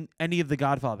never seen any of the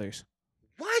Godfathers.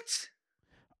 What?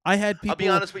 I had people. I'll be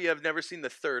honest with you, I've never seen the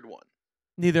third one.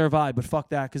 Neither have I, but fuck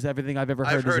that, because everything I've ever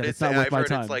heard is that it's not worth my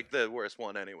time. It's like the worst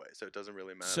one anyway, so it doesn't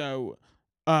really matter. So,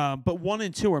 but 1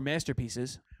 and 2 are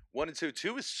masterpieces. 1 and 2.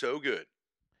 2 is so good.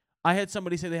 I had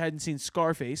somebody say they hadn't seen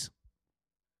Scarface.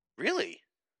 Really?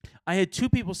 I had 2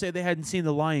 people say they hadn't seen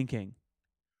The Lion King.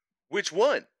 Which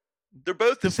one? They're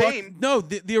both the same. No,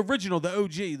 the original, the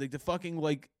OG, like the fucking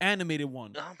like animated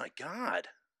one. Oh my god.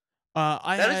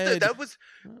 That was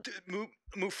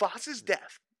Mufasa's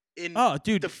death in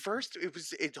dude, the first.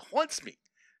 It haunts me.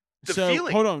 The so,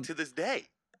 feeling hold on. to this day.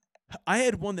 I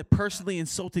had one that personally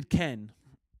insulted Ken.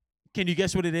 Can you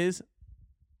guess what it is?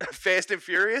 Fast and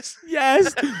Furious?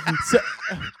 Yes.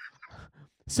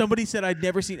 Somebody said I'd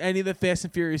never seen any of the Fast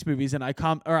and Furious movies, and I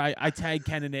tagged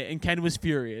Ken in it, and Ken was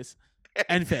furious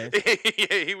and fast.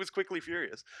 Yeah, he was quickly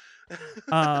furious.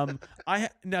 Now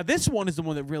this one is the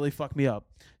one that really fucked me up.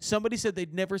 Somebody said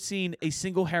they'd never seen a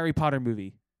single Harry Potter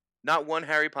movie. Not one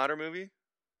Harry Potter movie?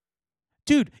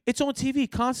 Dude, it's on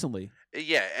TV constantly.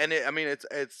 Yeah, and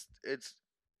it's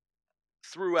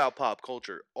throughout pop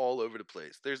culture, all over the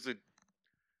place. There's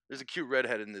a cute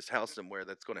redhead in this house somewhere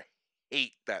that's gonna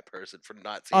hate that person for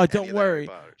not seeing. Don't worry.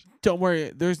 Don't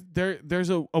worry. There's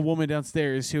a woman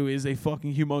downstairs who is a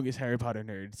fucking humongous Harry Potter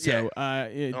nerd. So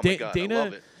oh my God, Dana, I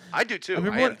love it. I do too.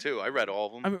 I am too. I read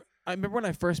all of them. I remember when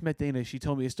I first met Dana, she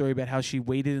told me a story about how she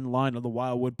waited in line on the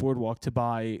Wildwood Boardwalk to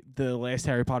buy the last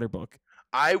Harry Potter book.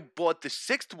 I bought the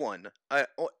 6th one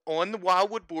on the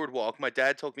Wildwood Boardwalk. My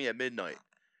dad took me at midnight.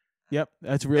 Yep,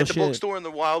 that's real shit. At the bookstore in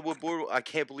the Wildwood Boardwalk. I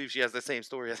can't believe she has the same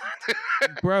story as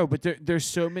Bro, but there's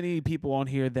so many people on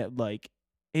here that like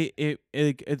it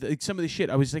some of the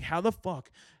shit. I was like, how the fuck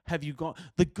have you gone?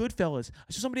 The Goodfellas.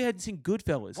 I saw somebody hadn't seen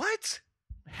Goodfellas. What?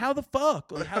 How the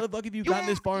fuck? Like, how the fuck have you gotten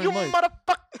this far in life?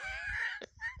 Motherfucker.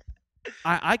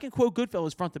 I can quote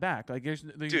Goodfellas front to back. Like there's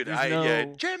no...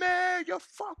 Jimmy, you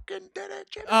fucking did it,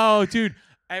 Jimmy. Oh, dude.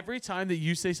 Every time that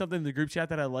you say something in the group chat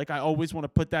that I like, I always want to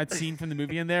put that scene from the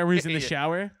movie in there where he's in the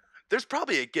shower. There's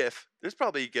probably a GIF.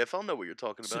 I'll know what you're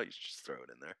talking about. You should just throw it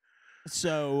in there.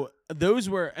 So those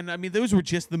were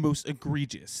just the most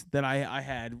egregious that I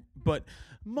had. But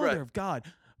mother of God,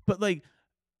 but like,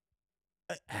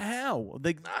 how?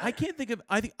 Like I can't think of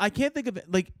I can't think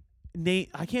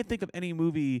of any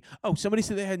movie. Oh, somebody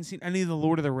said they hadn't seen any of the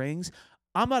Lord of the Rings.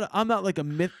 I'm not like a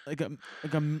myth like a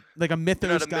mythos You're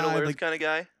not a guy, Middle Earth like kind of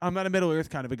guy. I'm not a Middle Earth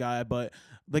kind of a guy, but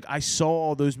like I saw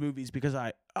all those movies because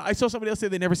I saw somebody else say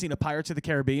they never seen a Pirates of the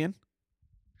Caribbean.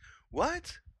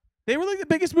 What? They were like the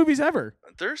biggest movies ever.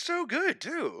 They're so good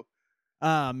too.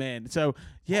 Ah man, so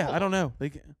yeah, I don't know,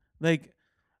 like I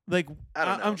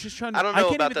don't know. I'm just trying to. I don't know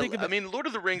about think I mean, Lord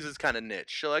of the Rings is kind of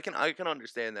niche, so I can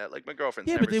understand that. Like my girlfriend's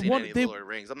Yeah, never but they seen won- any of they- Lord of the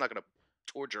Rings. I'm not gonna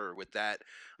torture her with that.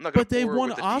 I'm not gonna. But they bore her won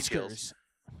with the Oscars. details.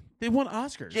 They won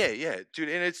Oscars. Yeah, dude,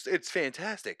 and it's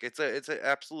fantastic. It's an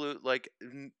absolute like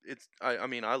I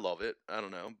mean I love it. I don't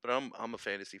know, but I'm a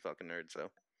fantasy fucking nerd. So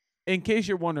In case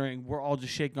you're wondering, we're all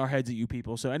just shaking our heads at you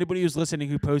people. So anybody who's listening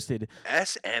who posted,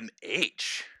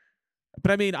 SMH.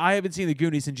 but I mean, I haven't seen the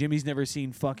Goonies, and Jimmy's never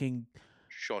seen fucking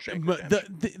Shawshank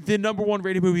Redemption. the number one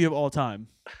rated movie of all time.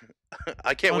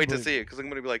 I can't wait to see it because I'm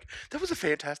gonna be like, that was a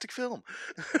fantastic film.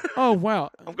 Oh wow,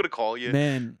 I'm gonna call you,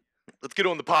 man. Let's get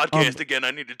on the podcast again.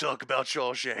 I need to talk about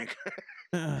Shawshank.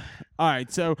 All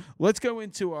right, so let's go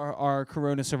into our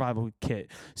Corona survival kit.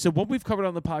 So what we've covered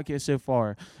on the podcast so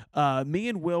far, me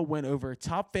and Will went over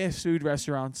top fast food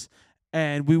restaurants,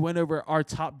 and we went over our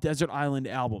top desert island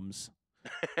albums.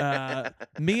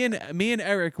 Me and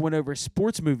Eric went over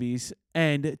sports movies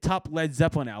and top Led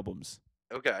Zeppelin albums.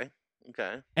 Okay.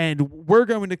 And we're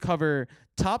going to cover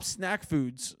top snack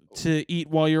foods to eat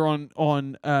while you're on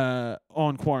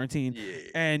quarantine,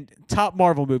 and top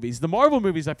Marvel movies. The Marvel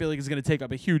movies I feel like is going to take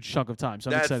up a huge chunk of time,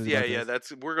 so I'm excited about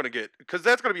this. We're gonna get because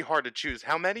that's gonna be hard to choose.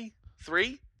 How many?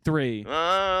 3? 3. All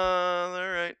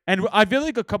right. And I feel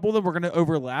like a couple of them were going to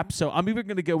overlap, so I'm even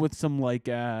going to go with some like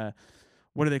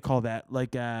what do they call that?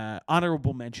 Like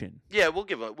honorable mention. Yeah, we'll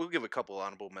give a couple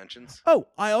honorable mentions. Oh,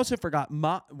 I also forgot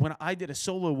when I did a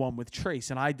solo one with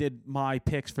Trace, and I did my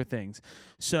picks for things.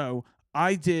 So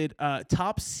I did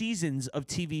top seasons of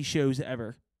TV shows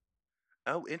ever.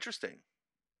 Oh, interesting.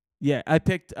 Yeah, I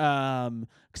picked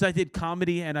because I did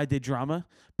comedy and I did drama.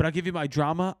 But I'll give you my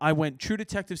drama. I went True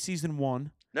Detective season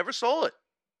 1. Never saw it.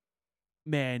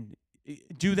 Man,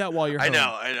 do that while you're home.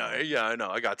 I know. Yeah, I know.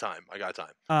 I got time.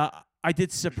 I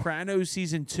did Sopranos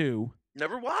season 2.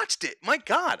 Never watched it. My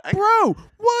God. Bro,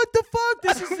 what the fuck?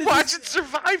 This is watching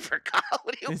Survivor.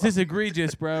 God, this is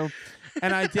egregious, bro.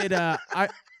 And I did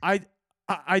I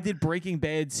did Breaking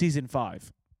Bad season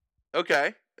 5.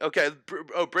 Okay.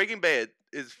 Breaking Bad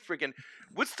is freaking.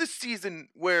 What's the season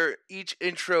where each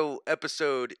intro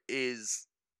episode is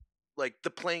like the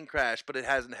plane crash, but it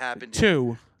hasn't happened yet?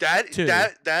 2.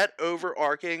 That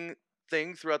overarching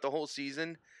thing throughout the whole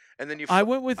season, and then I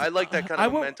went with. I like that kind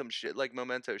of momentum shit, like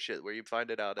memento shit, where you find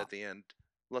it out at the end.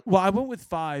 Look. Well, I went with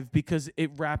 5 because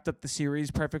it wrapped up the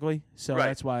series perfectly, so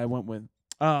that's why I went with.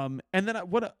 And then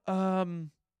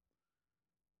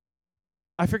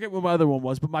I forget what my other one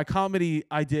was, but my comedy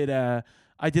I did The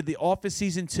Office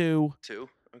season 2. 2.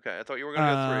 Okay, I thought you were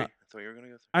gonna go 3.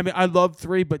 I mean, I love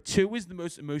 3, but 2 is the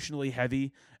most emotionally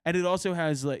heavy, and it also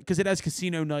has because it has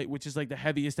Casino Night, which is like the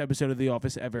heaviest episode of The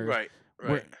Office ever. Right.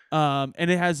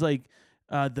 And it has like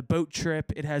the boat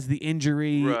trip, it has the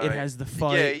injury, it has the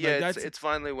fight. Yeah. It's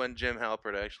finally when Jim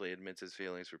Halpert actually admits his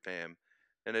feelings for Pam,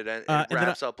 and it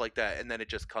wraps up like that, and then it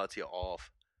just cuts you off.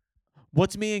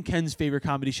 What's me and Ken's favorite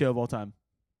comedy show of all time?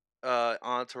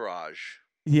 Entourage.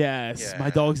 Yes, my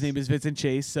dog's name is Vincent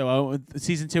Chase, so I went with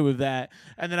season 2 of that,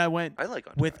 and then I like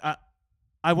with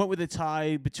I went with a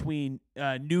tie between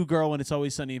New Girl and It's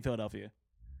Always Sunny in Philadelphia.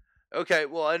 Okay,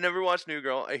 well, I never watched New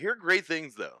Girl. I hear great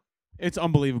things though. It's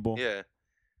unbelievable. Yeah,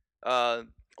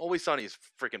 Always Sunny is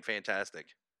freaking fantastic.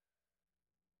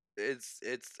 It's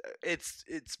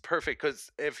perfect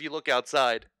because if you look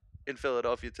outside in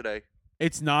Philadelphia today,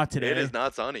 it's not today. It is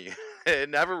not sunny. It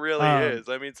never really is.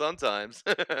 I mean, sometimes,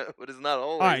 but it's not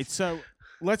always. All right, so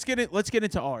let's get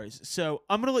into ours. So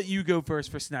I'm gonna let you go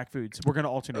first for snack foods. We're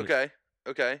gonna alternate.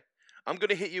 Okay. I'm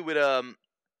gonna hit you with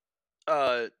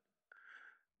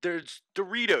there's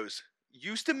Doritos.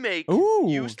 Used to make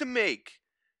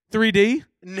 3D.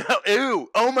 No, ew.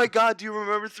 Oh my God, do you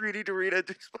remember 3D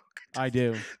Doritos? I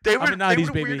do. They were baby.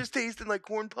 the weirdest tasting, like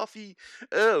corn puffy.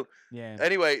 Oh. Yeah.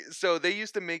 Anyway, so they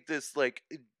used to make this like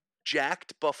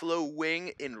jacked buffalo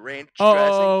wing in ranch dressing.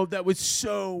 Oh, that was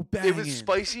so bad. It was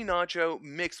spicy nacho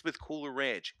mixed with Cooler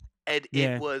Ranch, and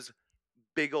it was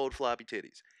big old floppy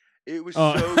titties. It was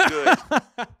so good.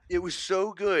 It was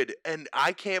so good, and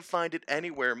I can't find it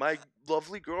anywhere. My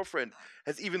lovely girlfriend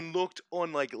has even looked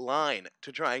on like line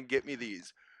to try and get me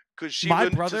these because she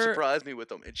wanted to surprise me with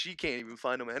them, and she can't even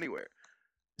find them anywhere.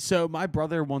 So my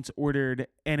brother once ordered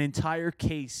an entire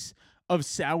case of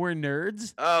sour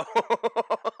nerds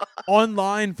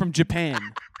online from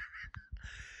Japan.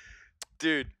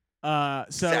 Dude. Sour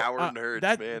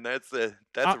nerds, man. That's a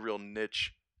real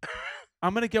niche.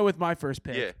 I'm gonna go with my first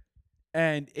pick. Yeah.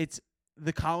 And it's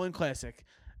the Colin Classic.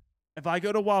 If I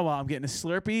go to Wawa, I'm getting a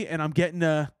Slurpee and I'm getting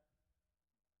a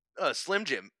Slim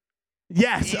Jim.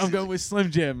 Yes, Easily. I'm going with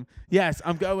Slim Jim. Yes,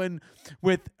 I'm going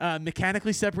with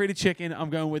mechanically separated chicken. I'm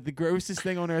going with the grossest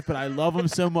thing on earth, but I love them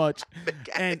so much.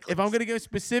 And if I'm going to go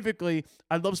specifically,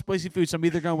 I love spicy food, so I'm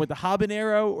either going with the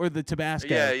habanero or the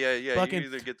Tabasco. Yeah. You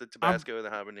either get the Tabasco or the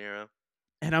habanero.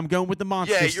 And I'm going with the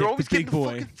monster stick, you're always the getting big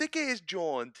boy. the fucking thick ass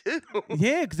John too.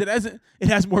 Yeah, because it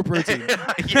has more protein.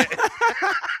 Yeah.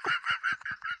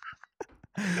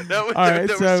 There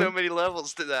were so many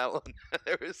levels to that one.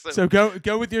 So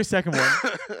go with your second one.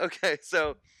 Okay,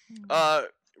 so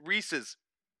Reese's.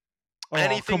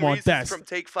 Anything come on, Reese's best. From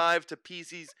Take 5 to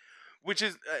Pieces, which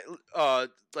is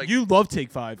like you love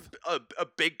Take 5. A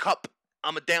big cup.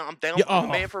 I'm down. Yeah, I'm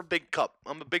a man for a big cup.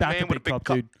 I'm a big man with a big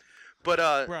cup. Dude.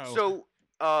 But Bro. So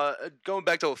going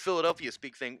back to a Philadelphia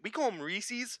speak thing, we call them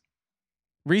Reese's.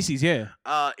 Reese's, yeah.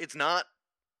 It's not.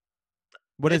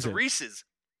 What is it? It's Reese's.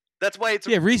 That's why it's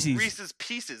Reese's. Reese's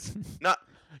Pieces. Not.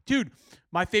 Dude,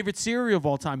 my favorite cereal of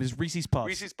all time is Reese's Puffs.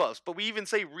 Reese's Puffs, but we even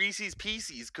say Reese's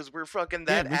Pieces because we're fucking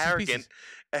that arrogant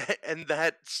and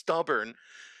that stubborn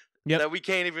that we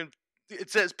can't even.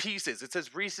 It says Pieces. It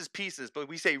says Reese's Pieces, but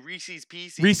we say Reese's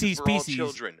Pieces. Reese's Pieces. All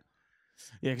children.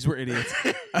 Yeah, because we're idiots.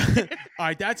 All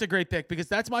right, that's a great pick because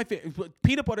that's my favorite.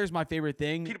 Peanut butter is my favorite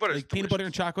thing. Peanut butter, peanut butter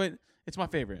and chocolate. It's my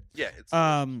favorite. Yeah, it's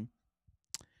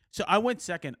So I went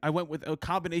second. I went with a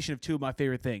combination of two of my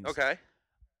favorite things. Okay.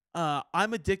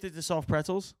 I'm addicted to soft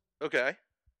pretzels, Okay.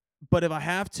 but if I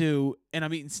have to and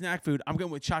I'm eating snack food, I'm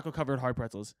going with chocolate covered hard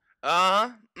pretzels. Uh-huh.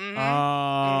 Mm-hmm.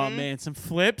 Oh Mm-hmm. man, some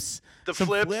flips. The Some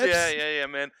flips, yeah, flips. yeah, yeah,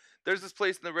 man. There's this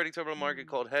place in the Reading Terminal Market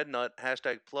called Head Nut,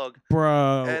 #plug.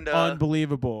 Bro, And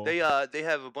unbelievable. they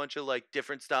have a bunch of like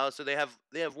different styles. So they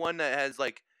have one that has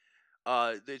like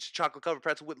it's chocolate covered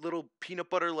pretzel with little peanut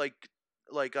butter like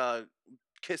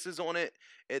kisses on it.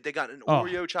 They got an Oh,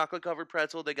 Oreo chocolate covered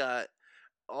pretzel. They got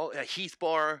a Heath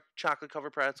bar chocolate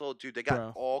covered pretzel. Dude, they got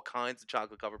bro. all kinds of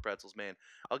chocolate covered pretzels, man.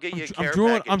 I'll get I'm, you a dr- I'm care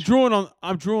drooling. I'm package. drooling on.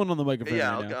 I'm drooling on the microphone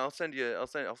Yeah, right now. I'll send you. I'll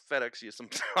FedEx you some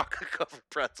chocolate covered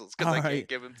pretzels because All I right, can't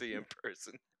give them to you in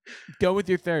person. go with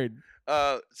your third.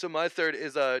 So my third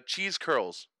is cheese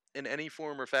curls in any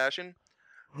form or fashion.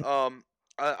 Um,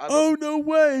 I'm a Oh no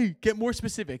way! Get more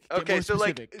specific. Get Okay, more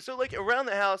specific. so like around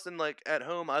the house and like at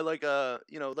home, I like a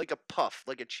like a puff,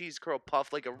 like a cheese curl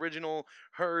puff, like original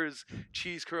hers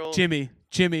cheese curl. Jimmy.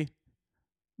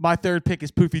 My third pick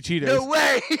is Poofy No Cheetos.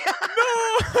 way!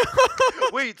 No,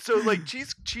 Wait, so like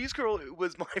cheese curl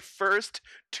was my first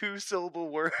 2-syllable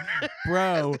word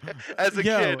bro. as a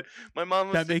Yo, kid. My mom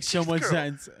was that makes so much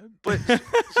sense. But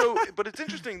but it's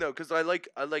interesting though, because I like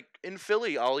in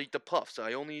Philly, I'll eat the puffs.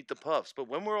 I only eat the puffs. But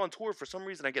when we're on tour, for some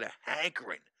reason, I get a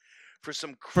hankering for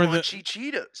some For the, crunchy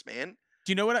Cheetos, man.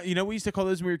 do you know what? You know what we used to call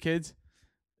those when we were kids?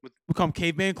 With- We call them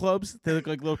caveman clubs. They look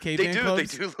like little caveman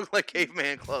clubs. They do look like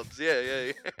caveman clubs. Yeah, yeah,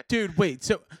 yeah. Dude, wait.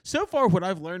 So far, what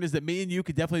I've learned is that me and you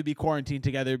could definitely be quarantined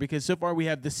together because so far we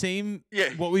have the same Yeah.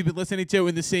 what we've been listening to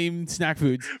and the same snack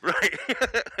foods. Right.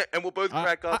 And we'll both I-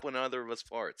 crack up when either of us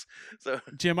farts. So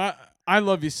Jim, I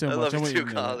love you so I much. love you want too, to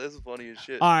know Kyle. that. This is funny as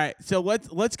shit. All right, so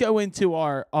let's go into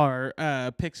our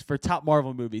picks for top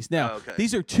Marvel movies. Now, Oh, okay.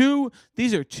 these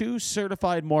are two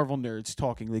certified Marvel nerds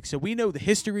talking. Like, so we know the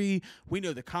history, we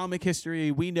know the comic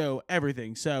history, we know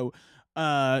everything. So,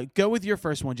 go with your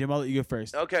first one, Jim. I'll let you go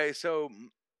first. Okay, so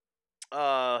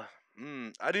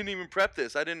I didn't even prep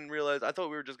this. I didn't realize. I thought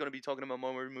we were just going to be talking about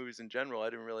Marvel movies in general. I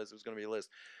didn't realize it was going to be a list.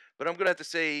 But I'm going to have to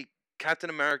say Captain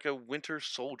America: Winter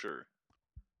Soldier.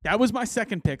 That was my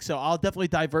second pick, so I'll definitely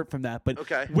divert from that. But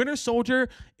Okay. Winter Soldier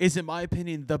is, in my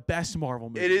opinion, the best Marvel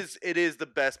movie. It is the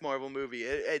best Marvel movie.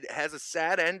 It has a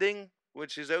sad ending,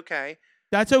 which is okay.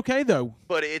 That's okay though.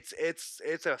 But it's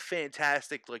a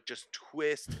fantastic like just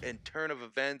twist and turn of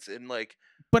events and like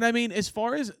But I mean, as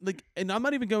far as like, and I'm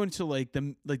not even going to like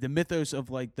the mythos of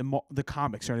like the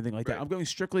comics or anything like that. Right. I'm going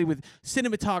strictly with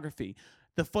cinematography,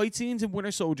 the fight scenes in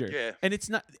Winter Soldier. Yeah. And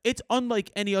it's unlike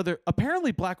any other.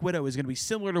 Apparently, Black Widow is going to be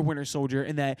similar to Winter Soldier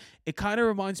in that it kind of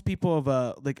reminds people of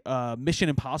a Mission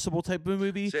Impossible type of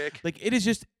movie. sick. Like it is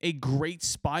just a great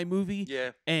spy movie.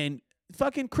 Yeah. And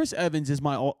fucking Chris Evans is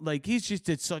he's just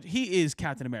did such he is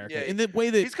Captain America Yeah, in the way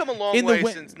that He's come a long in the way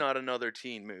way- since Not Another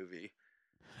Teen Movie.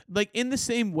 like in the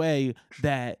same way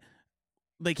that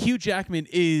like Hugh Jackman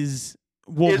is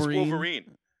Wolverine, Is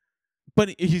Wolverine.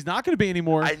 but he's not going to be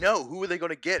anymore. I know. Who are they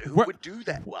going to get? Who We're- would do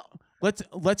that well?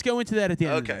 Let's go into that at the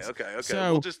end. Okay, of this. okay.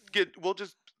 So We'll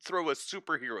just throw a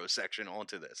superhero section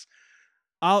onto this.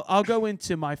 I'll go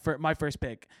into my first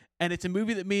pick, and it's a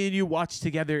movie that me and you watched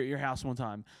together at your house one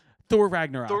time, Thor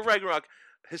Ragnarok. Thor Ragnarok,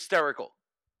 hysterical.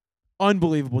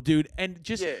 Unbelievable, dude, and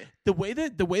just Yeah. the way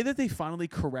that they finally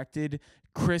corrected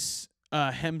Chris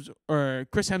Hemsworth.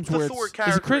 The Thor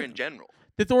character in general.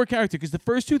 The Thor character, because the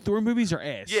first two Thor movies are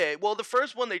ass. Yeah, well, the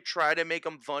first one they try to make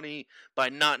him funny by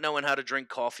not knowing how to drink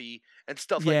coffee and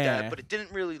stuff like Yeah. that, but it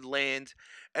didn't really land.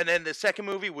 And then the second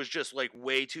movie was just like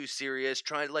way too serious.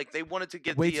 They wanted to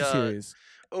get way the too serious.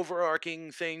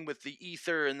 overarching thing with the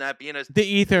ether and that being a The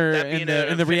ether that and being an the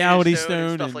Infinity reality Stone stone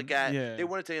and stuff and- like that. Yeah. They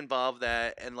wanted to involve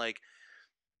that and like,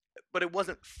 but it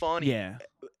wasn't funny. Yeah.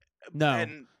 No,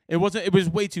 and it wasn't. It was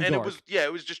way too dark.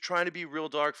 it was just trying to be real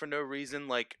dark for no reason.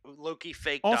 Like Loki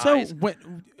fake Also, dies.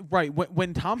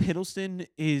 when Tom Hiddleston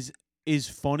is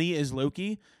funny as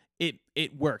Loki,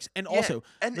 it works. And Yeah, also,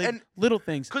 and- like, and- little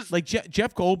things 'cause- like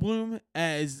Jeff Goldblum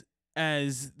as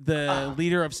the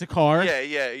leader of Sakaar,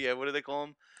 Yeah. What do they call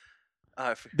him?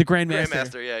 the Grandmaster.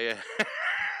 Grandmaster. Yeah.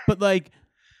 But like,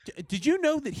 did you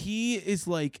know that he is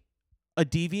like a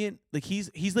deviant? Like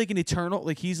he's like an eternal.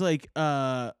 Like he's like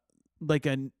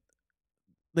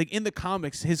in the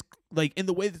comics, his like in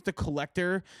the way that the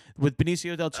Collector with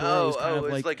Benicio del Toro is kind of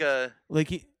it's like a like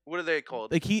he. what are they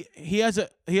called? Like he has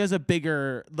a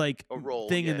bigger like A role,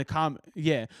 thing in yeah. the comic,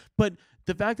 but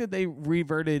the fact that they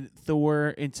reverted Thor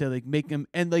into like make him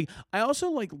and like I also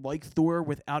like Thor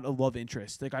without a love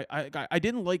interest. Like I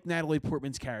didn't like Natalie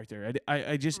Portman's character.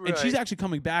 I just and she's Right. actually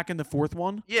coming back in the fourth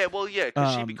one. Yeah, well, yeah,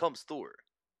 because she Um, becomes Thor.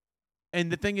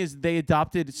 And the thing is, they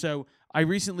adopted. So I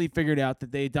recently figured out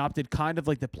that they adopted kind of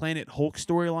like the Planet Hulk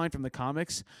storyline from the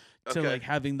comics to Okay. like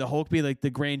having the Hulk be like the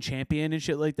grand champion and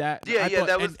shit like that. Yeah, I yeah, thought,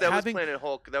 that and was having Planet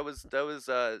Hulk. That was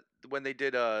when they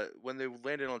did when they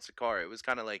landed on Sakaar. It was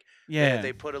kind of like yeah,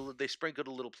 they put they sprinkled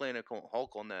a little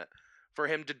Hulk on that for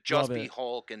him to love just be it.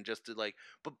 Hulk and just to like.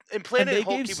 But in And Planet they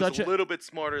Hulk, gave he was a such a, little bit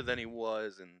smarter than he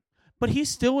was, and but he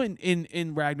still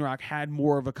in Ragnarok had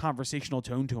more of a conversational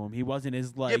tone to him. He wasn't as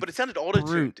yeah, but like it sounded auto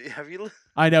tuned. brute. Have you?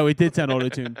 I know it did sound auto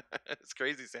tune. It's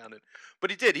crazy sounding, but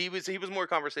he did. He was more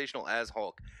conversational as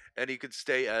Hulk, and he could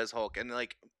stay as Hulk, and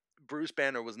like Bruce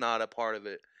Banner was not a part of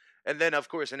it. And then of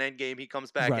course in Endgame he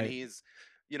comes back and Right. he's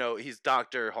he's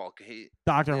Doctor Hulk.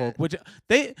 Doctor Yeah, Hulk, which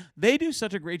they do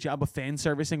such a great job of fan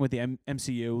servicing with the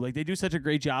MCU. Like they do such a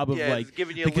great job of yeah, like it's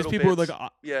giving you because little people are bits.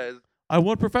 like, Yeah. I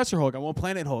want Professor Hulk, I want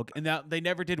Planet Hulk, and that they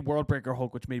never did World Breaker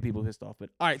Hulk, which made people pissed off. But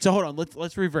all right, so hold on,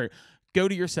 let's revert. Go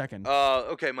to your second.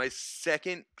 Okay, my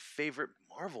second favorite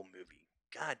Marvel movie.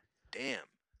 God damn.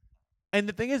 And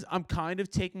the thing is, I'm kind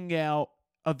of taking out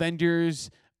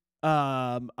Avengers.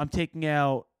 I'm taking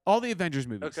out all the Avengers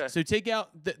movies. Okay. So take out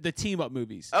the team up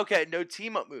movies. Okay, no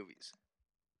team up movies.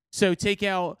 So take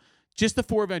out just the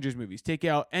 4 Avengers movies. Take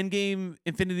out Endgame,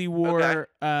 Infinity War,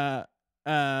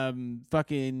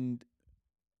 fucking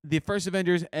the first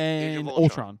Avengers, Age of and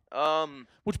Ultron.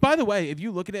 Which, by the way, if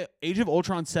you look at it, Age of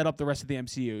Ultron set up the rest of the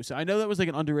MCU. So I know that was like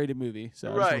an underrated movie. So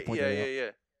I just wanna Right. point Yeah, that out.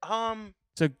 yeah.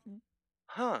 So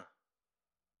Huh.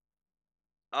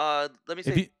 Let me if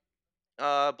say.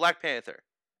 you Black Panther.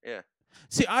 Yeah.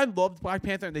 see, I loved Black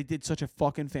Panther, and they did such a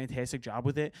fucking fantastic job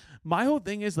with it. My whole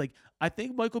thing is like, I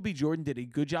think Michael B. Jordan did a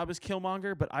good job as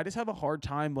Killmonger, but I just have a hard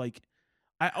time like.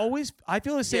 I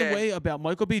feel the same Yeah. way about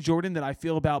Michael B. Jordan that I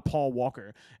feel about Paul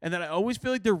Walker, and that I always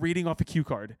feel like they're reading off a cue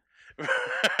card.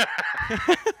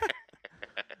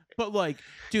 But like,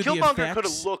 dude, the Killmonger could have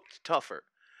effects. looked tougher.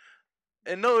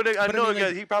 And no, I But I know mean,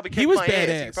 like, he probably he kicked was my ass. He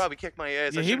badass. probably kicked my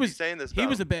ass. Yeah, I he shouldn't was- be saying this. He about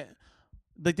was him. a bit.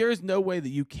 Like, there is no way that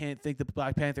you can't think that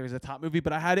Black Panther is a top movie,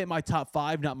 but I had it in my top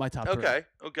 5, not my top 3.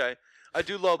 Okay. I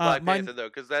do love Black mine- Panther though,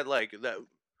 because that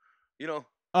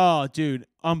Oh, dude,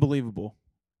 unbelievable!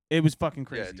 It was fucking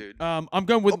crazy. Yeah, dude. I'm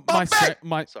going with my.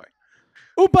 Sorry.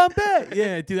 Oh, Bombay!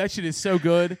 Yeah, dude, that shit is so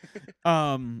good.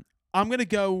 I'm gonna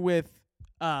go with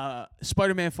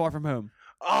Spider-Man: Far From Home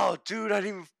Oh, dude, I didn't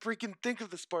even freaking think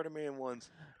of the Spider-Man ones.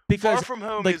 because Far From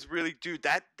Home like, is really, dude.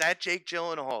 That Jake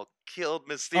Gyllenhaal killed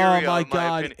Mysterio. oh my in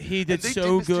god, opinion. he And did they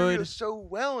so did Mysterio good. so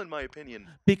well, in my opinion.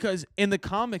 Because in the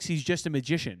comics, he's just a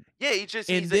magician. Yeah, In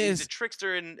he's this- a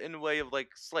trickster in a way of like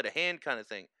sleight of hand kind of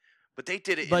thing. But they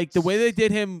did it Like the way they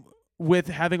did him with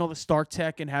having all the Stark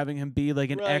tech and having him be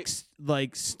like an Right. ex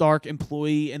like Stark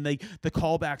employee, and like the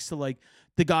callbacks to like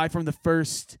the guy from the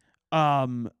first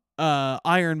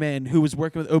Iron Man who was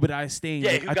working with Obadiah Stane.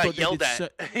 Yeah, like, who I got thought they yelled did at. so-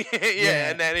 yeah,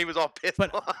 and then he was all pissed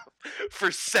But off for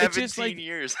 17 like-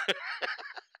 years.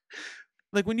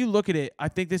 like when you look at it, I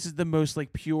think this is the most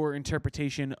like pure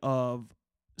interpretation of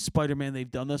Spider-Man they've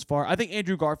done thus far. I think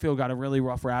Andrew Garfield got a really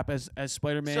rough rap as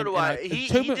Spider-Man. So do and I. He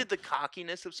Tobey- did the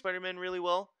cockiness of Spider-Man really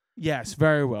well, yes,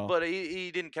 very well. but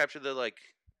he didn't capture the like,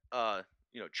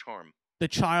 charm. The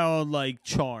childlike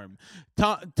charm.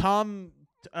 Tom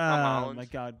Holland. my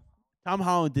god. Tom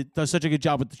Holland does such a good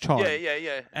job with the charm.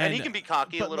 Yeah. And he And- can be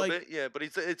cocky a but, little like- bit, yeah. But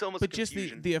it's almost. But a just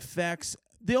confusion. the effects.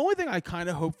 The only thing I kind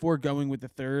of hope for going with the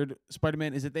third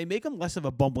Spider-Man is that they make him less of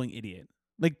a bumbling idiot.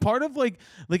 Like part of like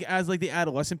as like the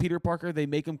adolescent Peter Parker, they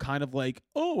make him kind of like,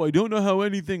 oh, I don't know how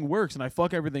anything works and I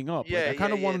fuck everything up. Yeah, like, I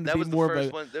kind of want him to that be was more the of first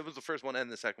a. one. That was the first one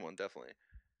and the second one, definitely.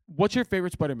 What's your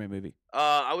favorite Spider-Man movie?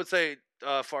 I would say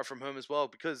Far From Home as well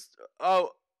because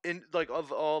in like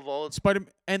of all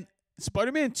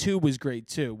Spider-Man 2 was great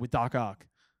too with Doc Ock.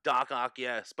 Doc Ock,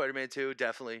 yeah, Spider-Man 2,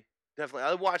 definitely.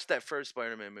 I watched that first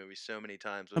Spider-Man movie so many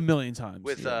times A million times.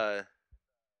 with yeah.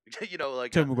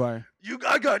 like Tobey Maguire.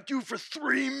 I got you for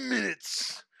 3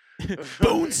 minutes.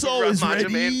 Bonesaw is Macho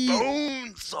Man, ready.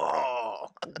 Bonesaw.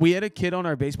 We had a kid on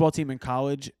our baseball team in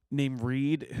college named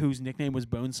Reed whose nickname was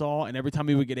Bonesaw, and every time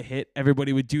he would get a hit,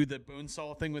 everybody would do the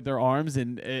Bonesaw thing with their arms,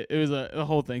 and it was a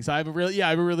whole thing. So I have a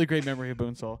really great memory of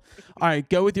Bonesaw. All right,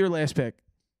 go with your last pick.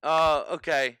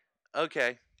 Okay.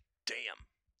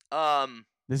 Damn.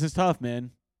 This is tough,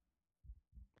 man.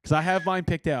 Because I have mine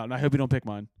picked out, and I hope you don't pick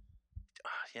mine.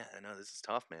 Yeah, I know this is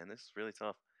tough, man. This is really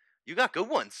tough. You got good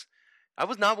ones. I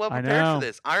was not well I prepared know. for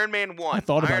this. Iron Man 1. I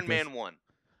thought about Iron this. Man 1.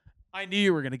 I knew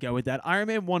you were going to go with that. Iron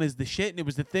Man 1 is the shit, and it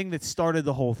was the thing that started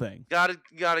the whole thing. Gotta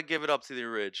give it up to the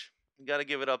Ridge. Gotta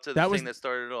give it up to the That was- thing that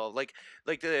started it all. Like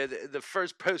the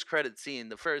first post credit scene,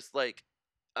 the first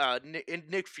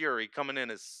Nick Fury coming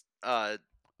in as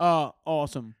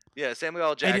Awesome. Yeah, Samuel L.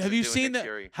 And Jackson have you doing seen Nick the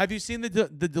Fury. Have you seen the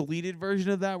deleted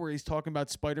version of that where he's talking about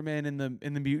Spider-Man and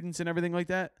the mutants and everything like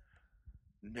that?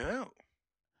 No.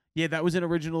 Yeah, that was an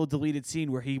original deleted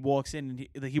scene where he walks in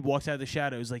and he walks out of the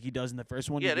shadows like he does in the first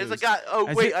one. Yeah, He there's a goes, guy. Oh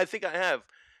as wait, it, I think I have.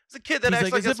 It's a kid that he's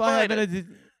acts like, like as a if I haven't spider. had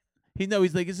to,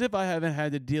 he's like, as if I haven't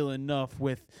had to deal enough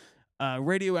with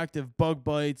radioactive bug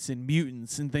bites and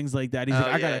mutants and things like that. He's like,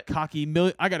 Oh, I got yeah.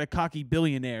 a cocky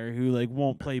billionaire who like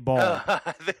won't play ball. I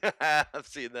think I have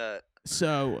seen that.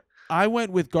 So I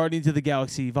went with Guardians of the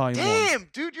Galaxy Volume 1. Damn,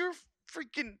 dude, you're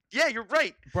freaking. Yeah, you're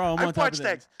right. Bro, I'm on I've top of watched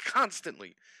that things.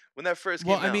 constantly when that first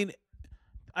Well, came out. I mean,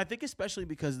 I think especially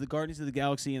because the Guardians of the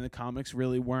Galaxy in the comics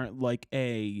really weren't like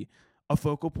a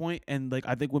focal point, and like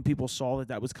I think when people saw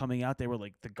that was coming out, they were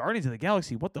like, "The Guardians of the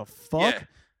Galaxy, what the fuck?" Yeah.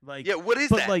 Like, Yeah, what is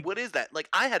but that? like, What is that? Like,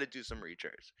 I had to do some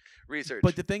research.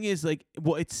 but the thing is, like,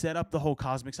 well, it set up the whole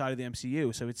cosmic side of the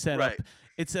MCU. So it set Right.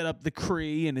 up the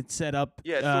Kree, and it set up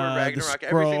Yeah, Thor, the Ragnarok,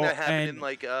 everything that Skrull, happened and in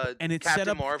like and it Captain set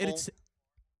up Marvel.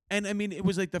 and I mean, it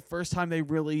was like the first time they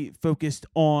really focused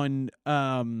on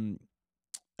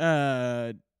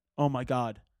oh my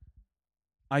god.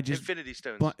 I just Infinity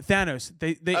Stones. Thanos.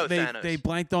 Thanos. They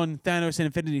blanked on Thanos and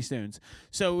Infinity Stones.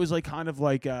 So it was like kind of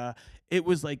like it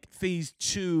was like phase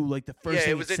 2, like the first Yeah,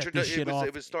 thing it was that set this shit off.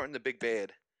 It was starting the big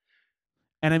bad.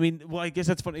 And I mean, well, I guess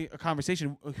that's funny a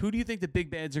conversation. Who do you think the big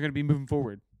bads are going to be moving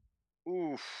forward?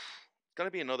 Oof. It's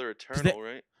gotta be another Eternal,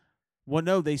 right? Well,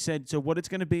 no, they said so. What it's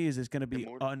going to be is it's going to be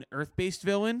Immortal? an Earth-based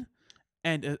villain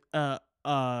and a And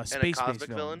a space-based cosmic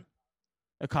villain.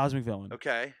 a cosmic villain.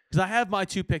 Okay. Because I have my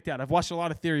 2 picked out. I've watched a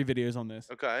lot of theory videos on this.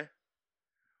 Okay.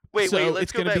 Wait, So let's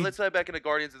it's go gonna back. be- Let's dive back into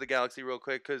Guardians of the Galaxy real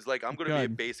quick, because like I'm gonna be a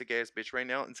Good. basic ass bitch right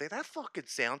now and say that fucking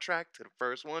soundtrack to the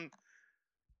first one,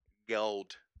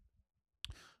 gold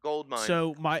mine.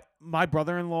 So my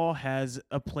brother-in-law has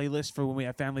a playlist for when we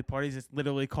have family parties. It's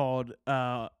literally called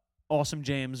Awesome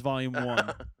Jams Volume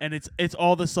 1, and it's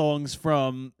all the songs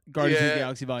from Guardians of the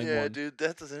Galaxy Volume 1. Yeah, dude,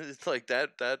 it's like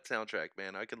that soundtrack,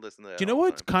 man. I can listen to that. Do you know all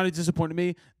the what time. kind of disappointed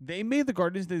me? They made the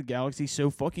Guardians of the Galaxy so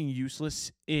fucking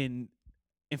useless in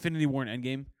Infinity War and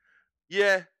Endgame,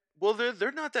 Yeah, well,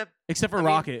 they're not that. except for I mean,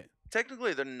 Rocket.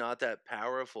 Technically, they're not that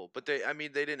powerful, but they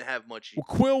didn't have much. Well,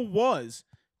 Quill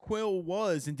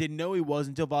was and didn't know he was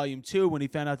until Volume 2 when he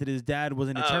found out that his dad was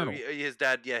an Eternal. His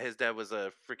dad was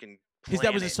a freaking. His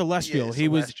dad was a planet. Celestial. Yeah, He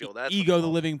was Celestial. That's Ego, what the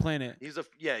it's living planet. He's a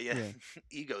yeah. Yeah.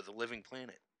 Ego, the living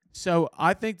planet. So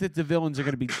I think that the villains are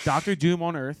going to be Doctor Doom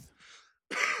on Earth.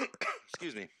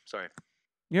 Excuse me. Sorry.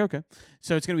 You're okay.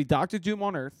 So it's going to be Doctor Doom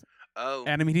on Earth. Oh.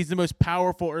 And I mean, he's the most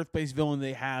powerful Earth-based villain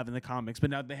they have in the comics. But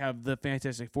now they have the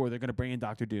Fantastic Four. They're going to bring in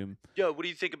Doctor Doom. Yo, what do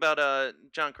you think about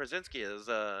John Krasinski as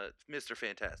Mr.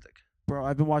 Fantastic? Bro,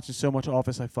 I've been watching so much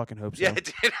Office. I fucking hope so. Yeah,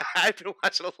 dude, I've been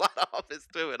watching a lot of Office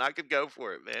too, and I could go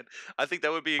for it, man. I think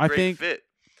that would be a I great think- fit.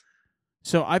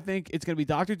 So I think it's going to be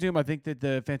Doctor Doom. I think that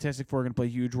the Fantastic Four are going to play a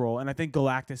huge role. And I think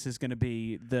Galactus is going to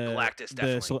be the... Galactus,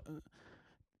 definitely.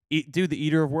 Dude, the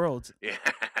Eater of Worlds. Yeah,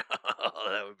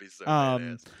 that would be so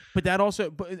badass. But that also...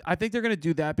 But I think they're going to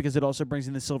do that because it also brings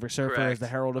in the Silver Surfer as the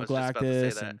Correct. Herald I of was just about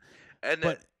to say Galactus. that. And, And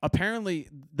but apparently,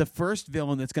 the first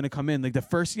villain that's going to come in, like the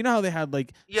first... You know how they had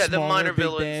like yeah, the smaller, minor big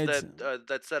villains bads?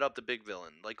 that set up the big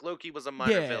villain. Like Loki was a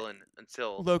minor Yeah. villain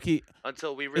until Loki... we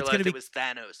gonna realized be- it was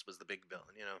Thanos was the big villain.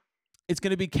 You know. It's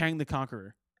going to be Kang the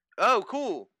Conqueror. Oh,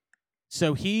 cool.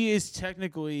 So he is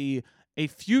technically a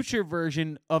future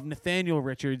version of Nathaniel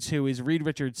Richards, who is Reed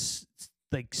Richards'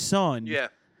 like son. Yeah.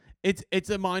 It's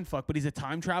a mind fuck, but he's a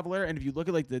time traveler. And if you look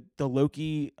at like the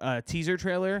Loki teaser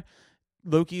trailer,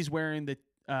 Loki's wearing the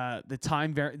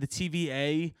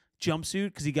TVA jumpsuit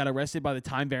because he got arrested by the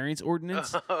Time Variance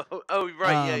Ordinance. Oh,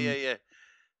 right. Yeah.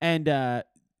 And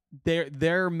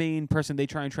their main person they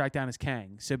try and track down is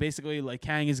Kang. So basically, like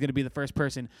Kang is going to be the first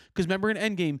person. Because remember in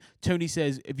Endgame, Tony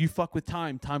says, "If you fuck with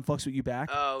time, time fucks with you back."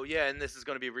 Oh, yeah, and this is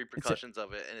going to be repercussions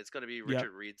of it, and it's going to be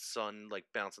Richard Reed's son, like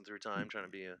bouncing through time, trying to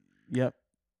be a. Yep.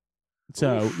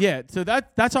 So Oof. yeah, so that's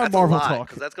our That's Marvel a lot, talk,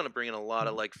 because that's going to bring in a lot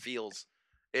of like feels.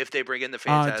 If they bring in the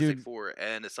Fantastic dude. Four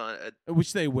and the son,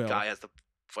 which they will. guy has to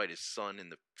fight his son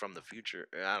from the future.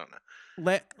 I don't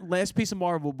know. Last piece of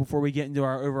Marvel before we get into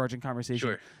our overarching conversation.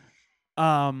 Sure.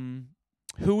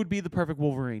 Who would be the perfect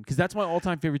Wolverine? Because that's my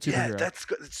all-time favorite superhero. Yeah, that's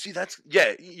good. See,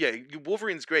 yeah.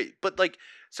 Wolverine's great, but like,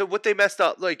 so what they messed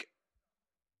up, like,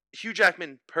 Hugh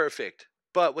Jackman, perfect,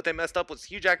 but what they messed up was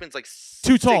Hugh Jackman's like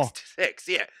Too tall. 6'6".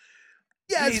 Yeah.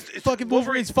 Yeah, He's- it's fucking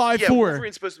Wolverine- Wolverine's 5'4". Yeah,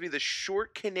 Wolverine's supposed to be the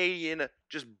short Canadian,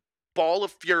 just ball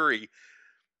of fury.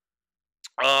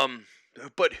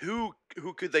 But who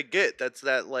could they get? That's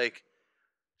that like,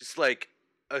 just like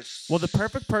a. Well, the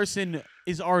perfect person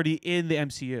is already in the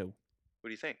MCU. What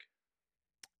do you think?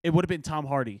 It would have been Tom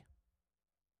Hardy.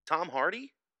 Tom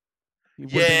Hardy? He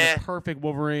would have been Yeah, the perfect that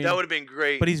Wolverine, would have been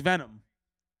great. but he's Venom.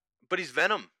 But he's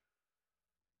Venom.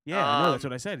 Yeah, I know. That's Um,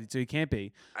 what I said. So he can't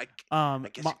be. I, I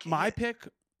guess My you can't.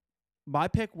 my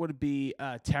pick would be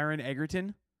Taron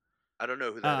Egerton. I don't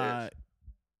know who that is.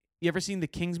 You ever seen The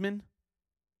Kingsman?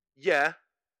 Yeah.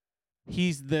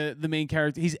 He's the main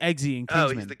character. He's Eggsy in Oh,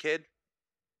 Kingsman. he's the kid.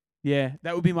 Yeah,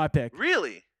 that would be my pick.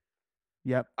 Really?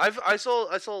 Yep. I saw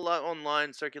a lot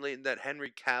online circulating that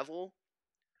Henry Cavill.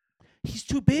 He's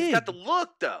too big. He's got the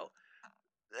look though.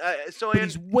 But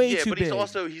he's way too but big.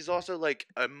 he's also like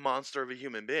a monster of a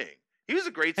human being. He was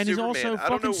a great and Superman. he's also I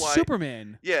don't know fucking why.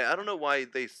 Superman. Yeah, I don't know why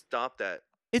they stopped that.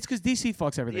 It's because DC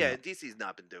fucks everything Yeah, up. DC's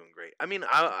not been doing great. I mean,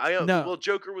 No. well,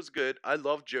 Joker was good. I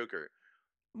love Joker.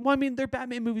 Well, I mean, their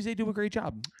Batman movies, they do a great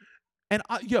job. And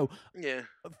Yeah.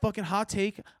 fucking hot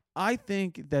take. I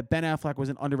think that Ben Affleck was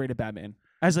an underrated Batman.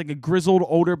 As like a grizzled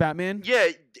older Batman. Yeah,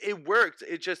 it worked.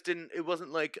 It just didn't. It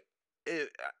wasn't like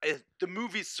the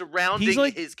movies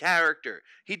surrounding his character.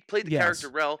 He played the character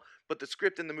well, but the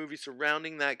script and the movie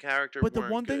surrounding that character. But the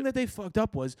one thing that they fucked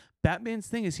up was Batman's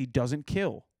thing is he doesn't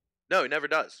kill. No, he never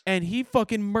does. And he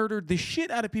fucking murdered the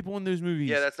shit out of people in those movies.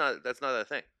 Yeah, that's not a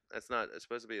thing. That's not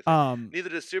supposed to be a thing. Neither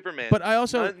does Superman. But I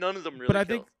also none of them really. But I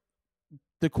think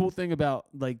the cool thing about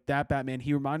like that Batman,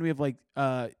 he reminded me of like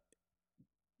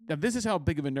now this is how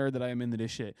big of a nerd that I am into this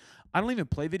shit. I don't even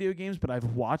play video games, but I've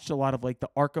watched a lot of like the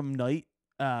Arkham Knight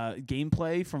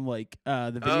gameplay from like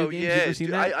the video games. Yeah, you ever seen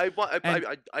dude,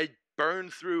 that? I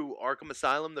burned through Arkham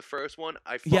Asylum, the first one.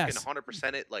 I fucking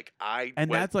 100% it. Like I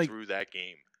went through that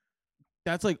game.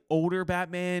 That's like older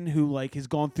Batman who like has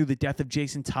gone through the death of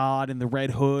Jason Todd and the Red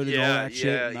Hood and all that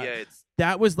shit. Yeah,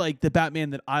 that was like the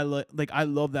Batman that I like. I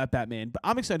love that Batman, but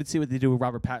I'm excited to see what they do with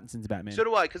Robert Pattinson's Batman. So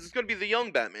do I, because it's going to be the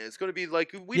young Batman. It's going to be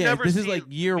like this is like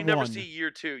year one. We never see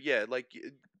year two. Yeah, like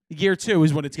year two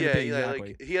is what it's going to be. Yeah,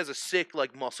 exactly. Like he has a sick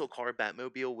like muscle car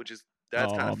Batmobile,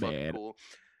 that's kind of fucking cool.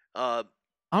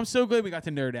 I'm so glad we got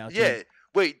to nerd out. Yeah.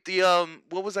 Wait,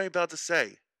 what was I about to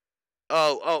say?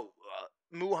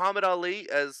 Muhammad Ali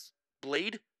as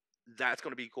Blade. That's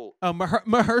going to be cool.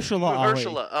 Mahershala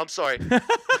Ali. I'm sorry.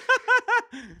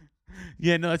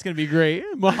 Yeah, no, that's gonna be great.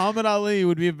 Muhammad Ali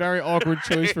would be a very awkward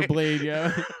choice for Blade,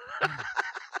 yo.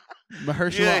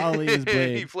 Mahershala Ali is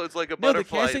Blade. He floats like a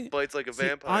butterfly, bites like a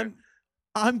vampire.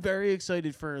 I'm very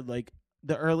excited for like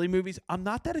the early movies. I'm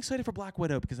not that excited for Black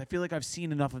Widow because I feel like I've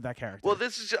seen enough of that character. Well,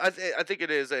 this is I think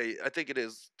it is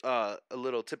a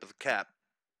little tip of the cap.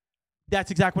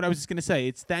 That's exactly what I was just gonna say.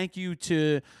 It's thank you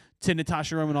to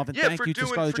Natasha Romanoff and thank you to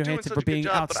Scarlett Johansson for being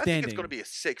outstanding. But I think it's going to be a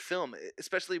sick film,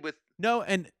 especially with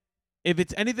and if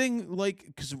it's anything like,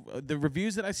 because the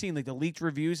reviews that I've seen, like the leaked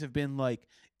reviews have been like,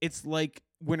 it's like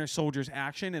Winter Soldier's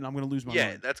action, and I'm going to lose my mind.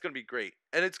 Yeah, that's going to be great.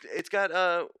 And it's got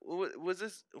what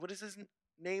is his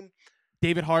name?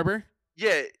 David Harbour.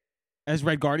 Yeah. As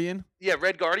Red Guardian. Yeah,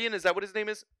 Red Guardian. Is that what his name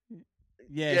is?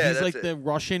 Yeah, he's like the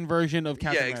Russian version of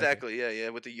Captain America. Exactly. Yeah,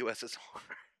 with the USSR.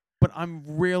 But I'm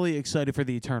really excited for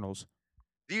the Eternals.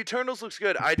 The Eternals looks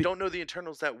good. I don't know the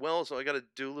Eternals that well, so I got to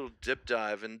do a little dip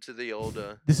dive into the old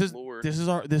lore. This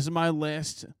is my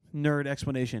last nerd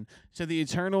explanation. So the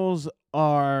Eternals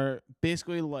are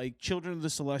basically like children of the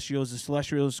Celestials. The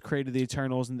Celestials created the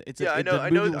Eternals, and it's I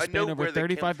know over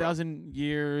 35,000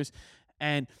 years.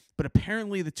 But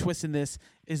apparently the twist in this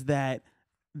is that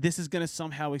this is going to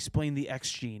somehow explain the X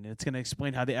gene. It's going to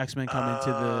explain how the X-Men come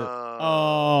into the...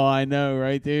 Oh, I know,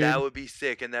 right, dude? That would be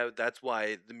sick, and that's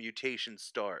why the mutations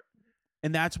start.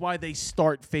 And that's why they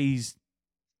start phase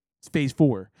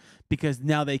 4, because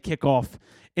now they kick off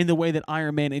in the way that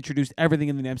Iron Man introduced everything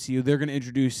in the MCU. They're going to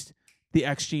introduce the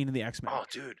X gene and the X-Men. Oh,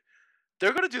 dude.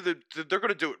 They're going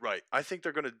to do it right. I think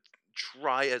they're going to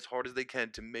try as hard as they can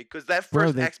to make... Because that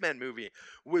first X-Men movie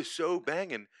was so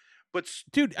banging. But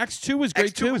dude, X2 was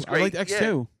great too. I liked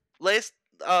X2. Was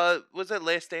that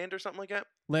Last Stand or something like that?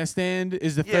 Last Stand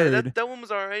is the third. Yeah, that one was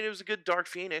alright. It was a good Dark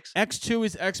Phoenix. X2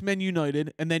 is X-Men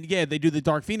United, and then they do the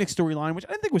Dark Phoenix storyline, which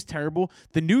I didn't think was terrible.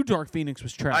 The new Dark Phoenix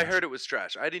was trash. I heard it was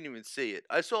trash. I didn't even see it.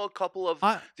 I saw a couple of.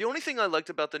 The only thing I liked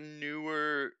about the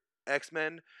newer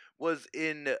X-Men was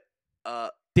in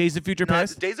Days of Future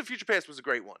Past. Days of Future Past was a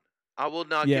great one. I will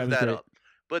not give that up.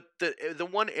 But the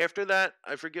one after that,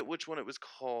 I forget which one it was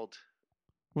called.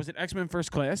 Was it X-Men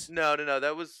First Class? No.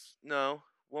 That was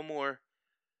one more.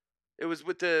 It was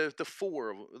with the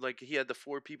 4. Like he had the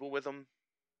 4 people with him.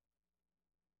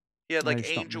 He had like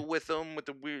Angel with him with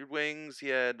the weird wings. He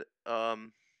had oh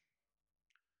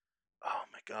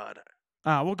my god.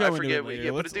 We'll go into it later.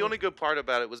 Yeah, but the only good part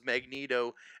about it was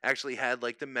Magneto actually had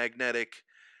like the magnetic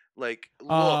look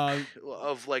Uh,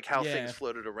 of like how things yeah.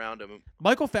 floated around him.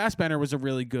 Michael Fassbender was a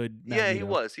really good Yeah, he Magneto.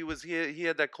 was. He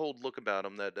had that cold look about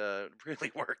him that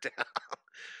really worked out.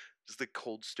 Just the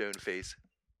cold stone face,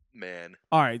 man.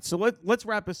 All right, so let's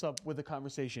wrap this up with a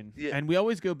conversation. Yeah. And we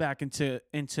always go back into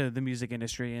the music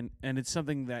industry, and it's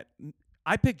something that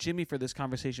I picked Jimmy for this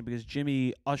conversation because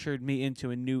Jimmy ushered me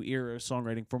into a new era of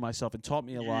songwriting for myself and taught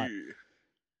me a lot. Yeah.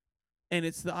 And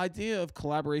it's the idea of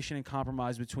collaboration and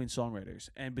compromise between songwriters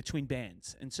and between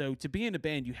bands. And so to be in a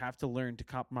band, you have to learn to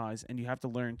compromise and you have to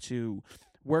learn to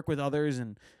work with others.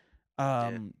 And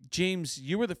Yeah. James,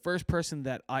 you were the first person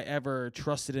that I ever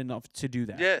trusted enough to do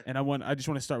that. Yeah. And I just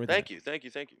want to start with Thank that. you,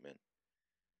 man.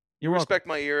 You're You welcome. respect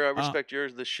my ear. I respect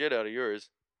yours. The shit out of yours.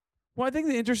 Well, I think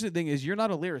the interesting thing is you're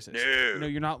not a lyricist. No. You know,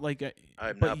 you're not like a.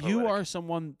 I'm but not you poetic. are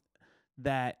someone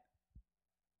that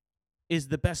is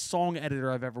the best song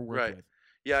editor I've ever worked Right. with.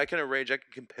 Yeah, I can arrange. I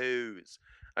can compose.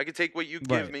 I can take what you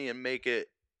give Right. me and make it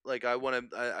like I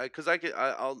want to. Because I can.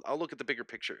 I'll look at the bigger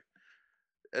picture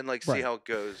and like see Right. how it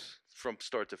goes from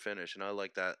start to finish, and I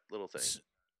like that little thing.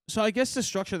 So I guess to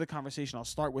structure the conversation, I'll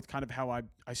start with kind of how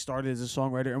I started as a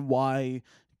songwriter and why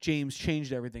James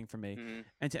changed everything for me. Mhm.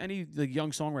 And to any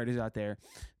young songwriters out there,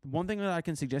 one thing that I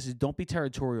can suggest is don't be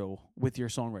territorial with your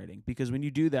songwriting, because when you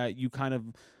do that, you kind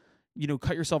of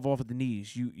cut yourself off at the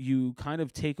knees. You kind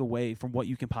of take away from what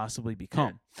you can possibly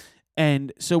become.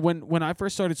 And so when I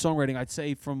first started songwriting, I'd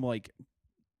say from like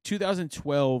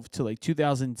 2012 to like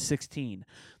 2016,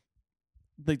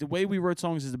 like the way we wrote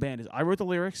songs as a band is I wrote the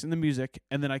lyrics and the music,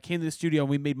 and then I came to the studio and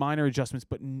we made minor adjustments,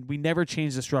 but we never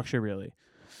changed the structure really.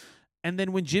 And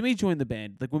then when Jimmy joined the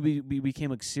band, like when we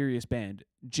became like serious band,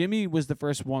 Jimmy was the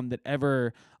first one that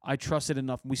ever I trusted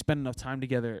enough. We spent enough time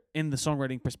together in the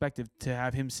songwriting perspective to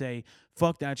have him say,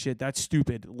 "Fuck that shit. That's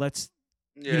stupid. Let's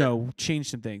change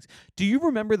some things." Do you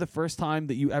remember the first time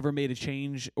that you ever made a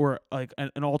change or like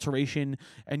an alteration,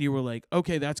 and you were like,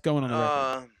 "Okay, that's going on the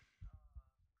record"?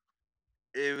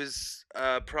 It was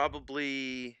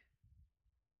probably.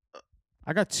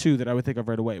 I got two that I would think of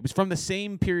right away. It was from the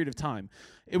same period of time.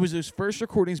 It was those first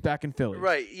recordings back in Philly.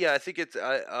 Right. Yeah, I think it's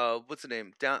what's the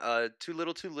name? Too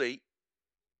Little Too Late.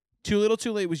 Too Little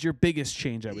Too Late was your biggest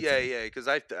change, I would say. Yeah, because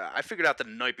I figured out the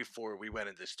night before we went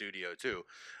into the studio too.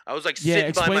 I was like Yeah, sitting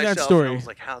by explain that myself story. and I was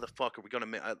like, how the fuck are we gonna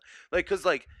make because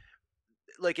like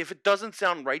if it doesn't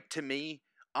sound right to me,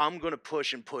 I'm gonna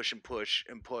push and push and push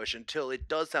and push until it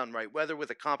does sound right, whether with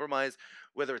a compromise,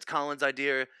 whether it's Colin's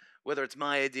idea, whether it's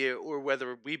my idea, or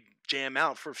whether we jam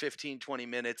out for 15, 20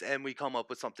 minutes and we come up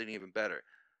with something even better.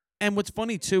 And what's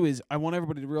funny too is I want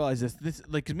everybody to realize this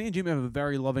like, because me and Jimmy have a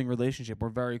very loving relationship. We're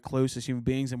very close as human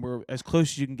beings, and we're as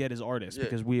close as you can get as artists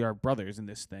because we are brothers in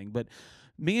this thing. But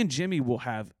me and Jimmy will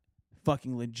have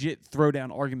fucking legit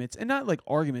throwdown arguments, and not like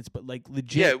arguments, but like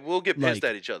legit. Yeah, we'll get pissed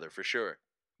at each other for sure.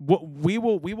 We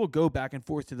will go back and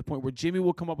forth to the point where Jimmy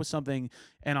will come up with something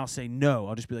and I'll say no.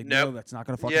 I'll just be like, no, that's not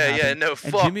gonna fucking happen. Yeah, no,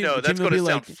 fuck no, that's gonna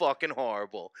sound fucking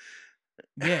horrible.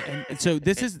 Yeah, and so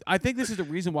I think this is the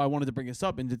reason why I wanted to bring this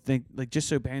up, and to think like just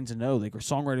so bands know, like, or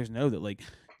songwriters know that like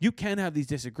you can have these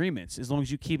disagreements as long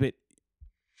as you keep it,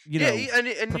 and you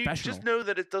professional. just know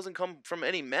that it doesn't come from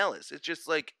any malice. It's just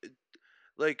like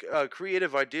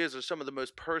creative ideas are some of the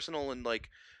most personal and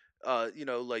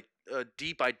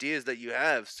deep ideas that you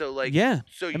have. So like,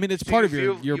 so I mean, it's so part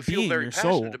you of your you being, feel very your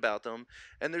passionate soul about them,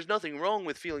 and there's nothing wrong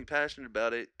with feeling passionate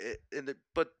about it.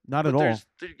 But not at all.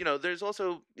 There's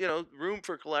also room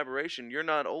for collaboration. You're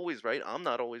not always right. I'm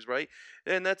not always right,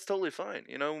 and that's totally fine.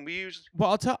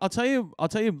 Well, I'll tell you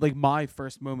like my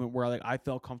first moment where like I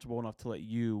felt comfortable enough to let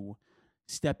you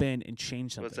step in and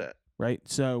change something. What's that? Right.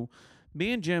 So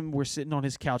me and Jim were sitting on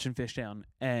his couch in Fishtown,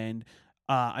 and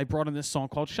I brought in this song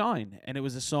called Shine, and it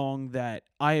was a song that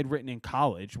I had written in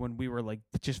college when we were like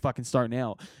just fucking starting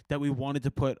out, that we wanted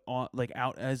to put on like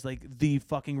out as like the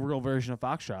fucking real version of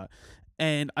Foxtrot.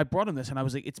 And I brought him this, and I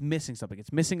was like, it's missing something.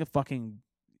 It's missing a fucking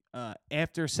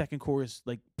after second chorus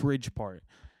like bridge part.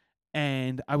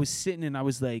 And I was sitting and I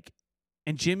was like,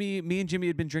 and me and Jimmy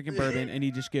had been drinking bourbon, and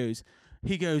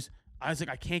he goes, I was like,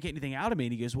 I can't get anything out of me.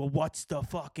 And he goes, well, what's the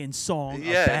fucking song about?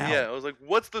 Yeah. I was like,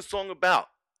 what's the song about?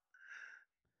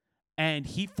 And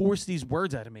he forced these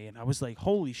words out of me, and I was like,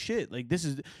 holy shit, like this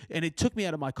is, and it took me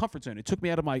out of my comfort zone. It took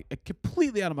me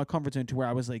completely out of my comfort zone to where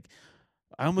I was like,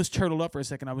 I almost turtled up for a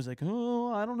second. I was like,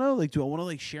 oh, I don't know. Like, do I want to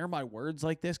like share my words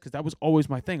like this? Because that was always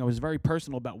my thing. I was very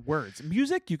personal about words.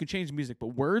 Music, you can change music, but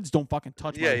words don't fucking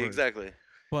touch my words. Yeah, exactly.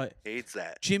 But hates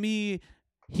that. Jimmy,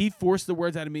 he forced the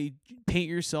words out of me. Paint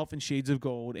yourself in shades of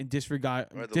gold and disregard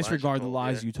the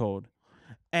lies you told.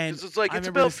 And Because it's like I it's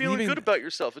remember about this feeling leaving. good about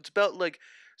yourself. It's about like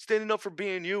standing up for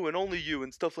being you and only you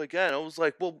and stuff like that. And I was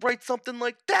like, well, write something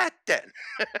like that then.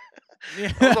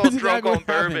 Yeah, I was all that's drunk exactly what on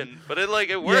happened. bourbon, but it Yeah,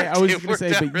 I worked. was just It gonna worked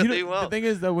say, out but you know, really the well. thing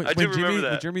is though, I do remember When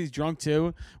that. Jimmy's drunk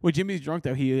too, when Jimmy's drunk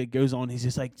though, he goes on, he's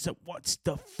just like, so what's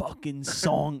the fucking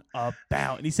song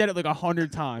about? And he said it like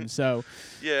 100 times. So,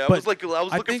 Yeah, but I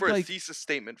was I looking think for a like thesis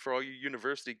statement for all you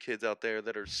university kids out there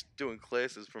that are doing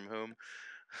classes from home.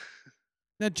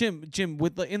 now, Jim,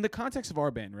 with in the context of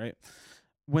our band, right?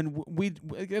 When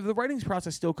the writing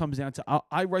process still comes down to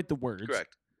I write the words,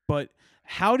 Correct. but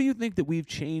how do you think that we've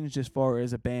changed as far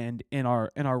as a band in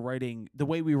our writing, the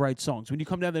way we write songs? When you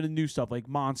come down to the new stuff like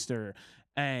Monster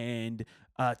and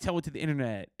Tell It to the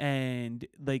Internet and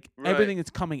like Right. everything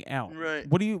that's coming out, Right.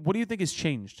 what do you think has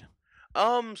changed?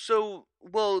 So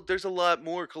well, there's a lot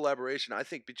more collaboration I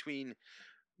think between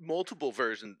multiple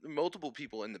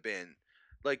people in the band.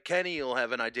 Like Kenny will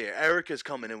have an idea. Erica's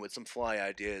coming in with some fly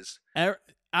ideas. I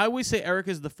always say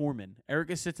Erica's the foreman.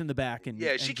 Erica sits in the back Yeah,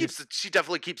 and just she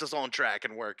definitely keeps us on track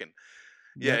and working.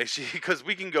 yep. Yeah, she because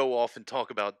we can go off and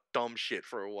talk about dumb shit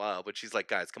for a while, but she's like,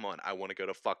 guys, come on, I want to go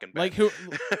to fucking bed. Like who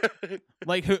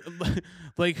like who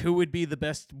like who would be the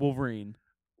best Wolverine?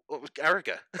 What was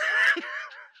Erica?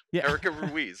 Yeah. Erica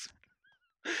Ruiz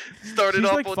started She's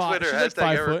off like on five. Twitter She's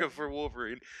like hashtag 5 foot. Erica for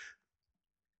Wolverine.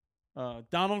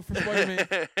 Donald from Spider-Man.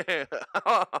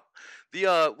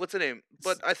 The what's the name?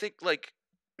 But I think like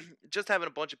just having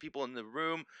a bunch of people in the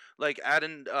room, like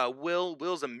adding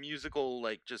Will's a musical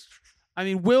like just I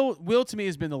mean, Will to me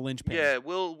has been the linchpin. yeah,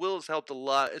 Will's helped a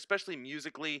lot, especially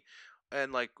musically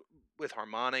and like with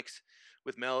harmonics,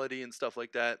 with melody and stuff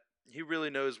like that. He really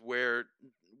knows where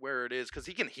it is because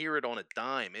he can hear it on a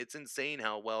dime. It's insane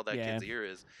how well that Yeah. kid's ear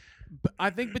is. But I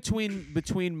think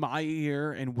between my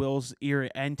ear and Will's ear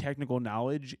and technical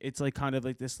knowledge, it's like kind of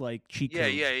like this like cheat Yeah,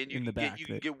 code yeah, and in the back. you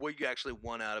can get what you actually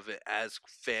want out of it as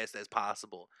fast as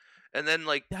possible. And then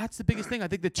like That's the biggest thing. I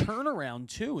think the turnaround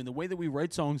too, and the way that we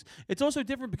write songs, it's also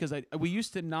different because we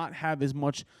used to not have as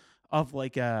much of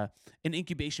like an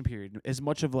incubation period, as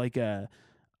much of like a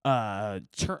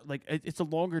it's a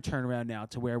longer turnaround now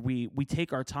to where we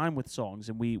take our time with songs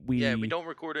and we yeah, we don't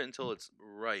record it until it's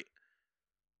right.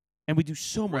 and we do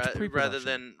so much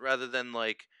pre-production. Rather than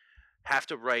like have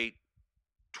to write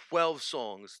 12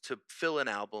 songs to fill an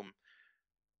album,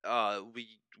 we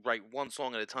write one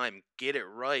song at a time, get it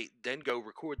right, then go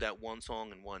record that one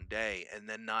song in one day, and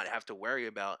then not have to worry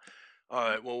about. All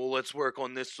right, well, let's work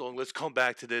on this song. Let's come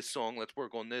back to this song. Let's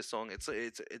work on this song. It's Well,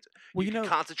 you you can know,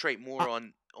 concentrate more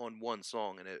on one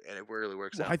song, and it really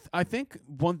works well, out. I think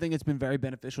one thing that's been very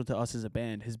beneficial to us as a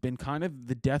band has been kind of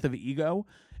the death of ego,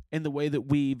 in the way that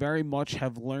we very much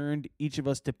have learned each of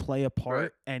us to play a part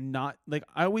Right. and not like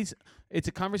it's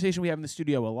a conversation we have in the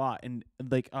studio a lot, and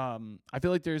like I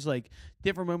feel like there's like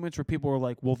different moments where people are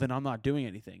like, well then I'm not doing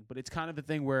anything, but it's kind of the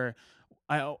thing where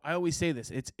I always say this,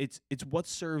 it's what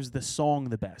serves the song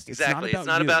the best. Exactly. It's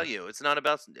not about you. It's not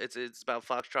about it's about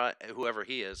Foxtrot, whoever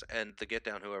he is, and the Get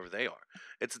Down, whoever they are.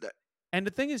 It's that. And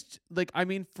the thing is, like, I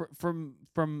mean,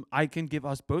 from I can give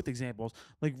us both examples.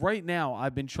 Like right now,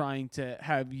 I've been trying to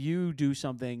have you do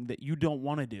something that you don't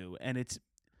want to do, and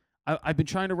I've been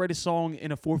trying to write a song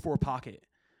in a 4/4 pocket,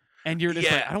 and you're just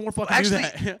like, Yeah. I don't want to Well, fucking do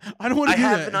actually, that. I don't want I to do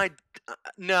have that. an idea.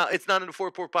 No, it's not in a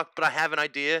 4/4 pocket, but I have an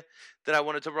idea that I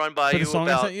wanted to run by For the you song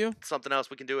I about sent you? something else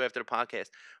we can do after the podcast.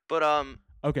 But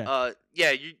Okay,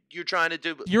 yeah, you're trying to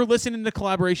do. you're listening to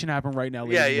collaboration happen right now,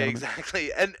 ladies Yeah, and yeah, gentlemen.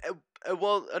 exactly. And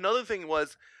well, another thing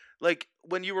was like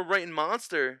when you were writing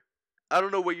Monster. I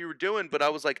don't know what you were doing, but I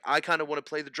was like, I kind of want to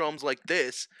play the drums like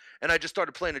this, and I just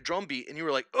started playing a drum beat, and you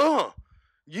were like, oh,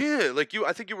 yeah, like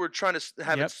I think you were trying to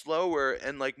have it Yep. slower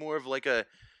and like more of like a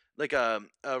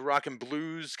rock and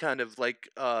blues kind of like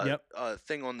Yep.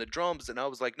 thing on the drums, and I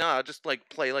was like, nah, I'll just like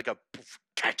play like a poof,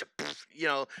 catch a poof,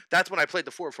 that's when I played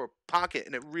the 4/4 pocket,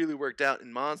 and it really worked out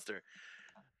in Monster.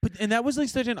 And that was like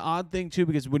such an odd thing too,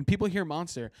 because when people hear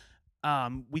Monster,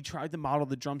 we tried to model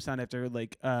the drum sound after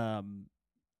like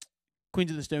Queens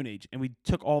of the Stone Age, and we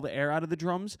took all the air out of the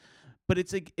drums. But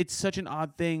it's like it's such an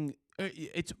odd thing.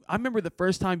 I remember the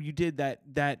first time you did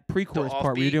that pre-chorus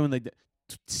part where you're offbeat? doing like the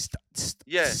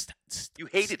Yeah. You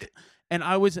hated it. and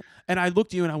I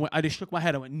looked at you and I just shook my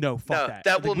head. I went, no, fuck No, that.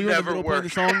 that Like, will we were in the never middle playing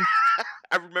work. the song.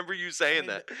 I remember you saying And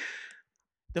that.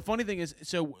 the funny thing is,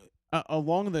 so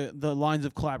along the lines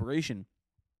of collaboration,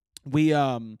 we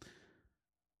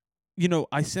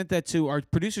I sent that to our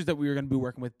producers that we were going to be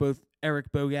working with, both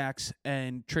Eric Bogax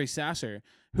and Trey Sasser,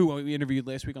 who we interviewed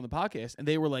last week on the podcast, and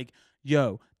they were like,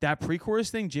 "Yo, that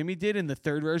pre-chorus thing Jimmy did in the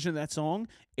third version of that song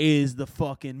is the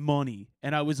fucking money."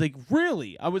 And I was like,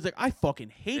 "Really?" I was like, "I fucking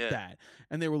hate Yeah. that."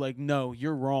 And they were like, "No,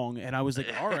 you're wrong." And I was like,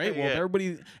 "All right, well, if Yeah.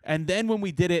 everybody." And then when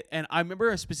we did it, and I remember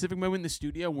a specific moment in the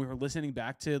studio when we were listening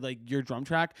back to like your drum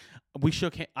track, we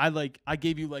shook. I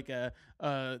gave you like a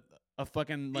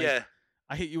fucking like. Yeah.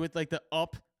 I hit you with like the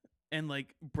up and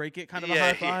like break it kind of a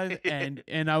Yeah, high five, yeah.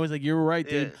 and I was like, "You were right,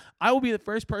 dude." Yeah. I will be the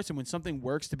first person when something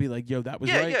works to be like, "Yo, that was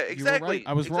Yeah, right. yeah, You were right. exactly.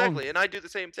 I was wrong." Exactly. And I do the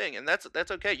same thing. And that's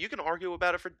okay. You can argue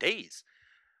about it for days.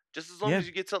 Just as long Yeah, as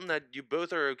you get something that you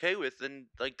both are okay with, then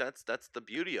like that's the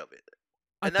beauty of it.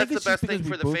 I And think that's the it's just best because thing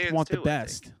we for the both fans want the too, I think.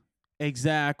 best.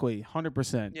 Exactly,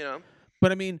 100%. You know?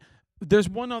 But I mean, there's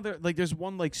one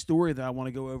story that I want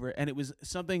to go over, and it was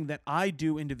something that I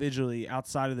do individually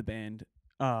outside of the band.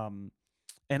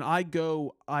 And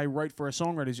I write for a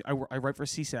songwriters. I write for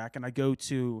CSAC, and I go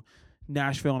to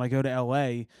Nashville and I go to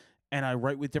LA, and I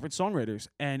write with different songwriters.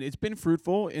 And it's been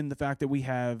fruitful in the fact that we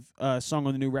have a song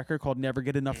on the new record called "Never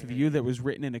Get Enough of You" that was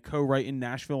written in a co-write in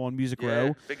Nashville on Music Yeah.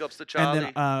 Row. Big ups to And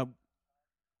Charlie. then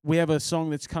we have a song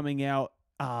that's coming out.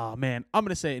 Man, I'm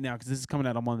gonna say it now because this is coming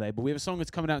out on Monday. But we have a song that's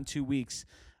coming out in 2 weeks.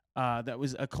 That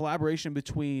was a collaboration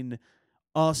between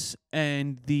us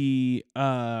and the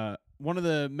one of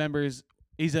the members.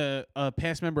 He's a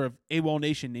past member of AWOL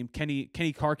Nation named Kenny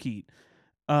Carkeet.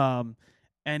 And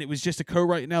it was just a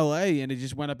co-write in LA, and it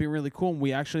just went up being really cool. And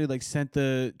we actually like sent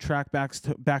the track back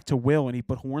to Will, and he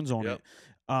put horns on Yep.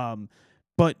 it.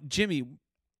 But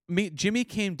Jimmy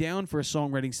came down for a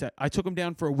songwriting set. I took him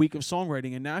down for a week of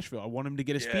songwriting in Nashville. I want him to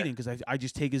get his feet in because I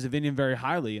just take his opinion very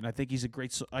highly, and I think he's a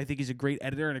great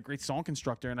editor and a great song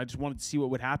constructor. And I just wanted to see what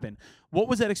would happen. What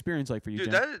was that experience like for you,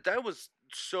 Dude, Jim? that was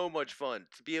so much fun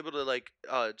to be able to like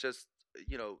just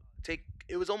take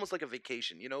it was almost like a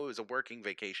vacation. It was a working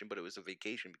vacation, but it was a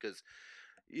vacation because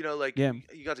like Yeah,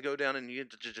 you got to go down and you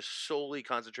had to just solely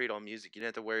concentrate on music. You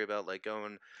didn't have to worry about like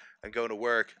going to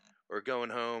work or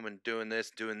going home and doing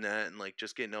this, doing that, and like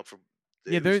just getting up for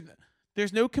yeah. it was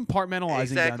There's no compartmentalizing down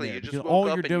exactly. there You because just all woke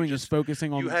you're up and you doing is just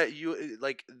focusing you on. had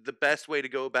like the best way to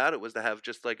go about it was to have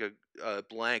just like a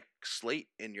blank slate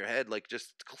in your head, like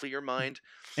just clear mind.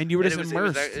 And you were And just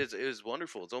immersed. it was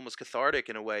wonderful. It's almost cathartic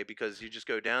in a way because you just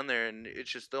go down there and it's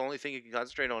just the only thing you can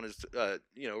concentrate on is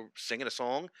singing a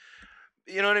song.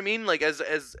 You know what I mean? Like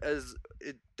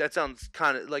that sounds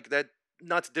kind of like that.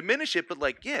 Not to diminish it, but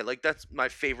like yeah, like that's my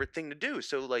favorite thing to do.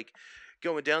 So like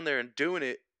going down there and doing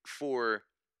it for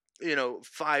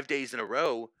 5 days in a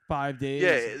row. 5 days.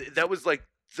 Yeah, that was like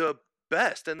the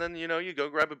best. And then you go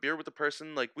grab a beer with the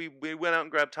person. Like we went out and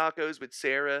grabbed tacos with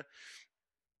Sarah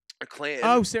Clanton.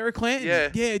 Oh, Sarah Clanton. Yeah.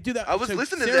 Yeah, do that. I was So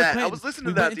listening to Sarah that. I Clanton, was listening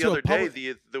we to that went the into a other day.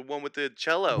 public- The one with the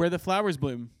cello. Where the Flowers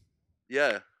Bloom.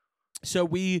 Yeah. So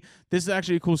this is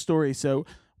actually a cool story. So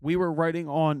we were writing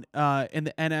on in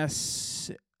the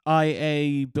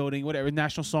NSIA building, whatever,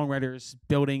 National Songwriters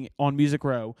building on Music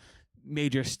Row.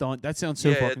 Major stunt. That sounds so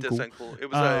yeah, it fucking does cool. sound cool. It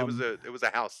was it was a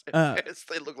house.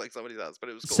 It looked like somebody's house, but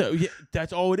it was cool. So yeah,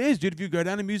 that's all it is, dude. If you go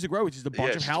down to Music Row, which is a bunch yeah,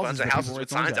 of it's just houses, a bunch of that houses people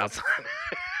with write songs signs at.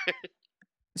 outside.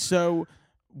 So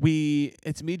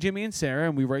it's me, Jimmy, and Sarah,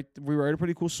 and we write a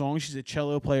pretty cool song. She's a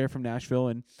cello player from Nashville,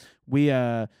 and we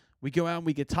go out and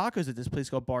we get tacos at this place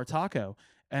called Bar Taco.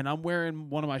 And I'm wearing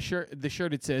one of my the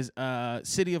shirt it says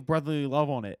City of Brotherly Love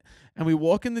on it. And we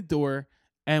walk in the door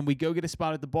and we go get a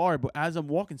spot at the bar, but as I'm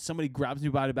walking, somebody grabs me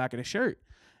by the back of the shirt.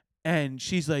 And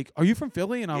she's like, "Are you from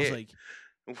Philly?" And I was Yeah. like,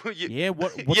 Well, "Yeah,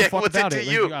 what yeah, the fuck what's it about to it?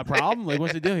 Like, you?" you got a problem? Like,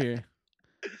 what's the deal here?"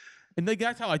 And like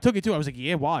that's how I took it too. I was like,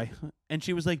 "Yeah, why?" And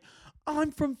she was like,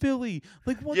 "I'm from Philly.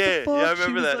 Like, what Yeah, the fuck?" yeah, I She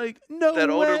remember was that. like, "No That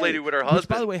older way." lady with her Which, by the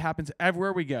husband. way, happens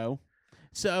everywhere we go.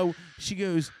 So she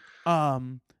goes,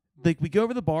 like we go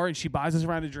over to the bar and she buys us a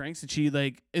round of drinks and she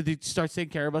like starts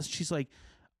taking care of us. She's like,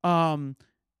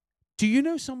 "Do you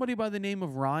know somebody by the name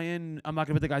of Ryan?" I'm not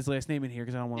gonna put the guy's last name in here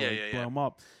because I don't want to blow him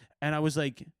up. And I was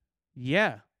like,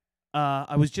 "Yeah,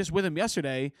 I was just with him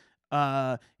yesterday.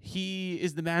 He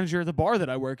is the manager of the bar that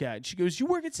I work at." And she goes, "You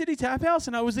work at City Tap House?"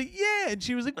 And I was like, "Yeah." And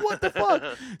she was like, "What the fuck?"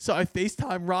 So I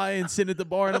FaceTime Ryan sitting at the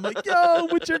bar and I'm like, "Yo,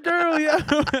 with your girl, yo."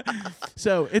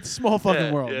 So it's a small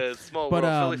fucking world. Yeah, it's a small But,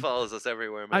 world. Philly follows us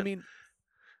everywhere, man. I mean,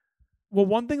 well,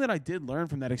 one thing that I did learn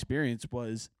from that experience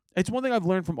was it's one thing I've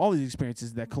learned from all these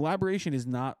experiences that collaboration is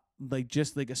not like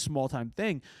just like a small time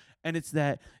thing. And it's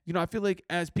that, I feel like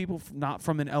as people not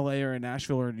from an LA or a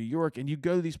Nashville or a New York, and you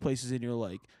go to these places and you're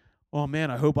like, "Oh man,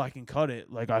 I hope I can cut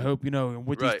it. Like, I hope,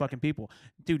 with these Right. fucking people."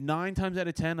 Dude, 9 times out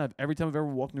of 10, every time I've ever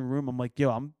walked in a room, I'm like, "Yo,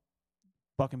 I'm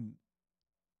fucking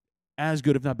as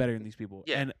good, if not better, than these people.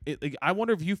 Yeah. And I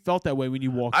wonder if you felt that way when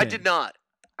you walked I in. did not.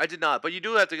 I did not. But you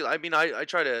do have to. I mean, I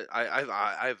try to.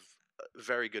 I have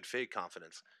very good fake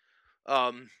confidence.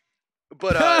 Um,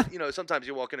 but sometimes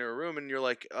you walk into a room and you're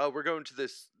like, we're going to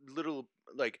this little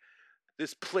like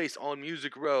this place on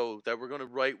Music Row that we're gonna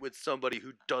write with somebody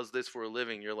who does this for a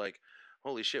living. You're like,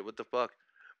 holy shit, what the fuck?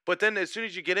 But then as soon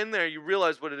as you get in there, you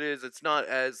realize what it is. It's not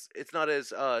as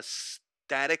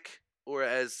static or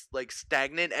as like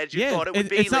stagnant as you thought it would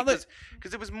be. It's not like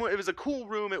because it was more. It was a cool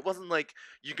room. It wasn't like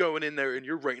you going in there and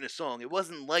you're writing a song. It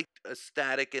wasn't like a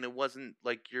static, and it wasn't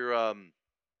like you're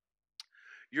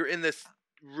in this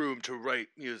room to write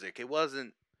music. It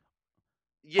wasn't.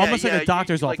 Yeah, almost like a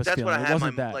doctor's like office that's what feeling. I It had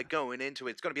wasn't my that. like going into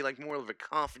it. It's gonna be like more of a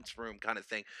conference room kind of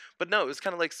thing. But no, it was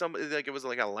kind of like it was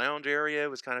like a lounge area. It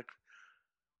was kind of.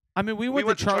 I mean, we We went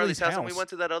went to to Charlie's Charlie's house and we went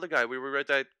to that other guy. We wrote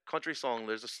that country song.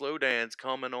 There's a slow dance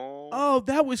coming on. Oh,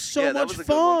 that was so Yeah, that much was a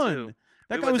good one, fun. too.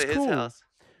 That We guy went was to his cool. house.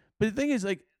 But the thing is,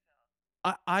 like,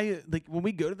 I like when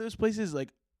we go to those places, like,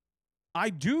 I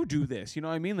do this. You know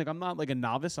what I mean? Like, I'm not like a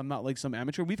novice. I'm not like some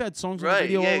amateur. We've had songs on the Right,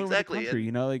 radio yeah, all over exactly, the country. and,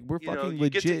 You know, like we're You know, fucking you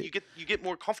get legit. you get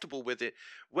more comfortable with it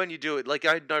when you do it. Like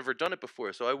I'd never done it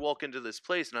before, so I walk into this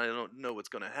place and I don't know what's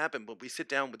gonna happen. But we sit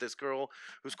down with this girl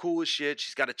who's cool as shit.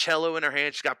 She's got a cello in her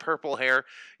hand. She's got purple hair.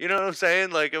 You know what I'm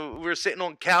saying? Like we're sitting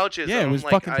on couches. Yeah, and it was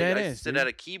I'm like, fucking I badass, sit dude. at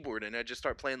a keyboard and I just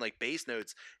start playing like bass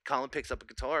notes. Colin picks up a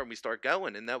guitar and we start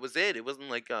going, and that was it. It wasn't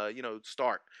like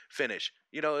start finish.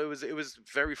 It was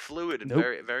very fluid and Nope.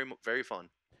 very fun.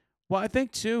 Well, I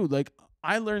think too, like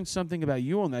I learned something about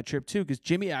you on that trip too, because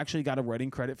Jimmy actually got a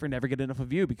writing credit for Never Get Enough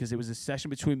of You because it was a session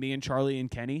between me and Charlie and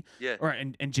Kenny, Yeah.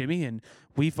 and Jimmy, and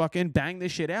we fucking banged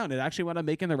this shit out. And it actually wound up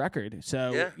making the record.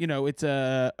 So Yeah. it's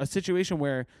a situation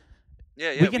where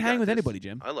Yeah. we can hang got with this. anybody,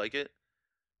 Jim. I like it.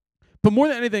 But more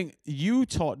than anything, you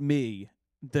taught me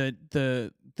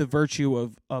the virtue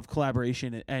of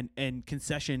collaboration and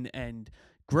concession and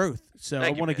growth. So Thank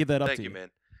I you, want to man. give that up Thank to you, you, man.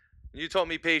 You taught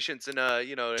me patience, and what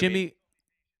I Jimmy. mean?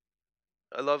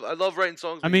 I love writing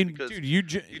songs. I With you mean, because dude, you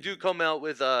do come out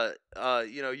with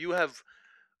you have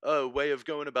a way of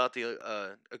going about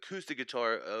the acoustic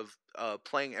guitar of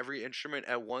playing every instrument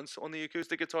at once on the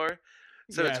acoustic guitar.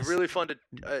 So it's Yes. really fun to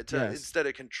Yes. instead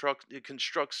of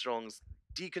construct songs,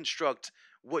 deconstruct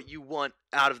what you want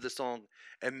out of the song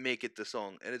and make it the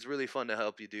song, and it's really fun to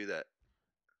help you do that.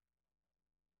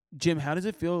 Jim, how does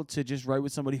it feel to just write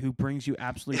with somebody who brings you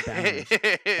absolute bangers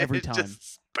every time?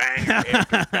 Just banger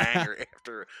after banger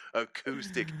after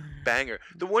acoustic banger.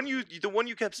 The one you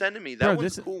kept sending me, that Bro,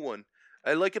 one's a cool one.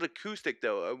 I like it acoustic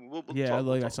though. We'll Yeah, talk, I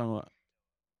we'll like that talk. song a lot.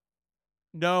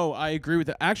 No, I agree with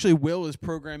that. Actually, Will is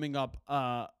programming up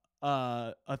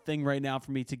a thing right now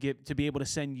for me to be able to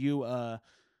send you a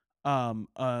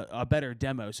better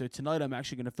demo. So tonight I'm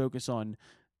actually going to focus on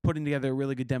putting together a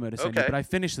really good demo to send you. Okay. But I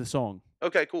finished the song.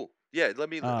 Okay, cool. Yeah,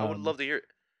 I would love to hear it.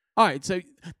 All right, so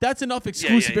that's enough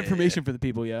exclusive yeah. information for the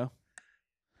people, yo.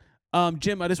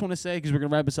 Jim, I just want to say, because we're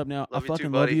gonna wrap this up now, Love I you too,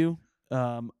 fucking love buddy. you.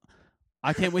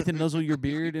 I can't wait to nuzzle your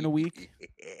beard in a week.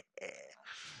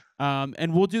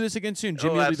 And we'll do this again soon.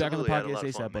 Jimmy will be back on the absolutely. I had a lot podcast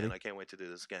of fun, ASAP, buddy. man. I can't wait to do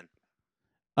this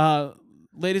again.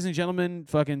 Ladies and gentlemen,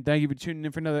 fucking thank you for tuning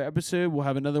in for another episode. We'll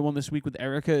have another one this week with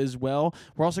Erica as well.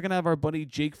 We're also gonna have our buddy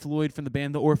Jake Floyd from the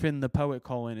band The Orphan, the poet,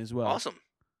 call in as well. Awesome.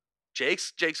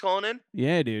 Jake's calling in?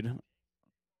 Yeah, dude.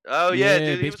 Oh yeah, Yeah,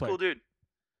 dude. He bass was a cool dude.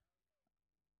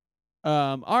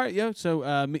 All right, yo. So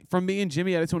from me and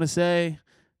Jimmy, I just want to say,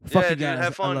 fuck Yeah, you dude. guys. Have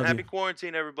I fun. love Happy you.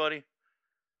 quarantine, everybody.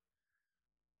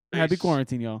 Happy Peace.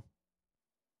 quarantine, y'all.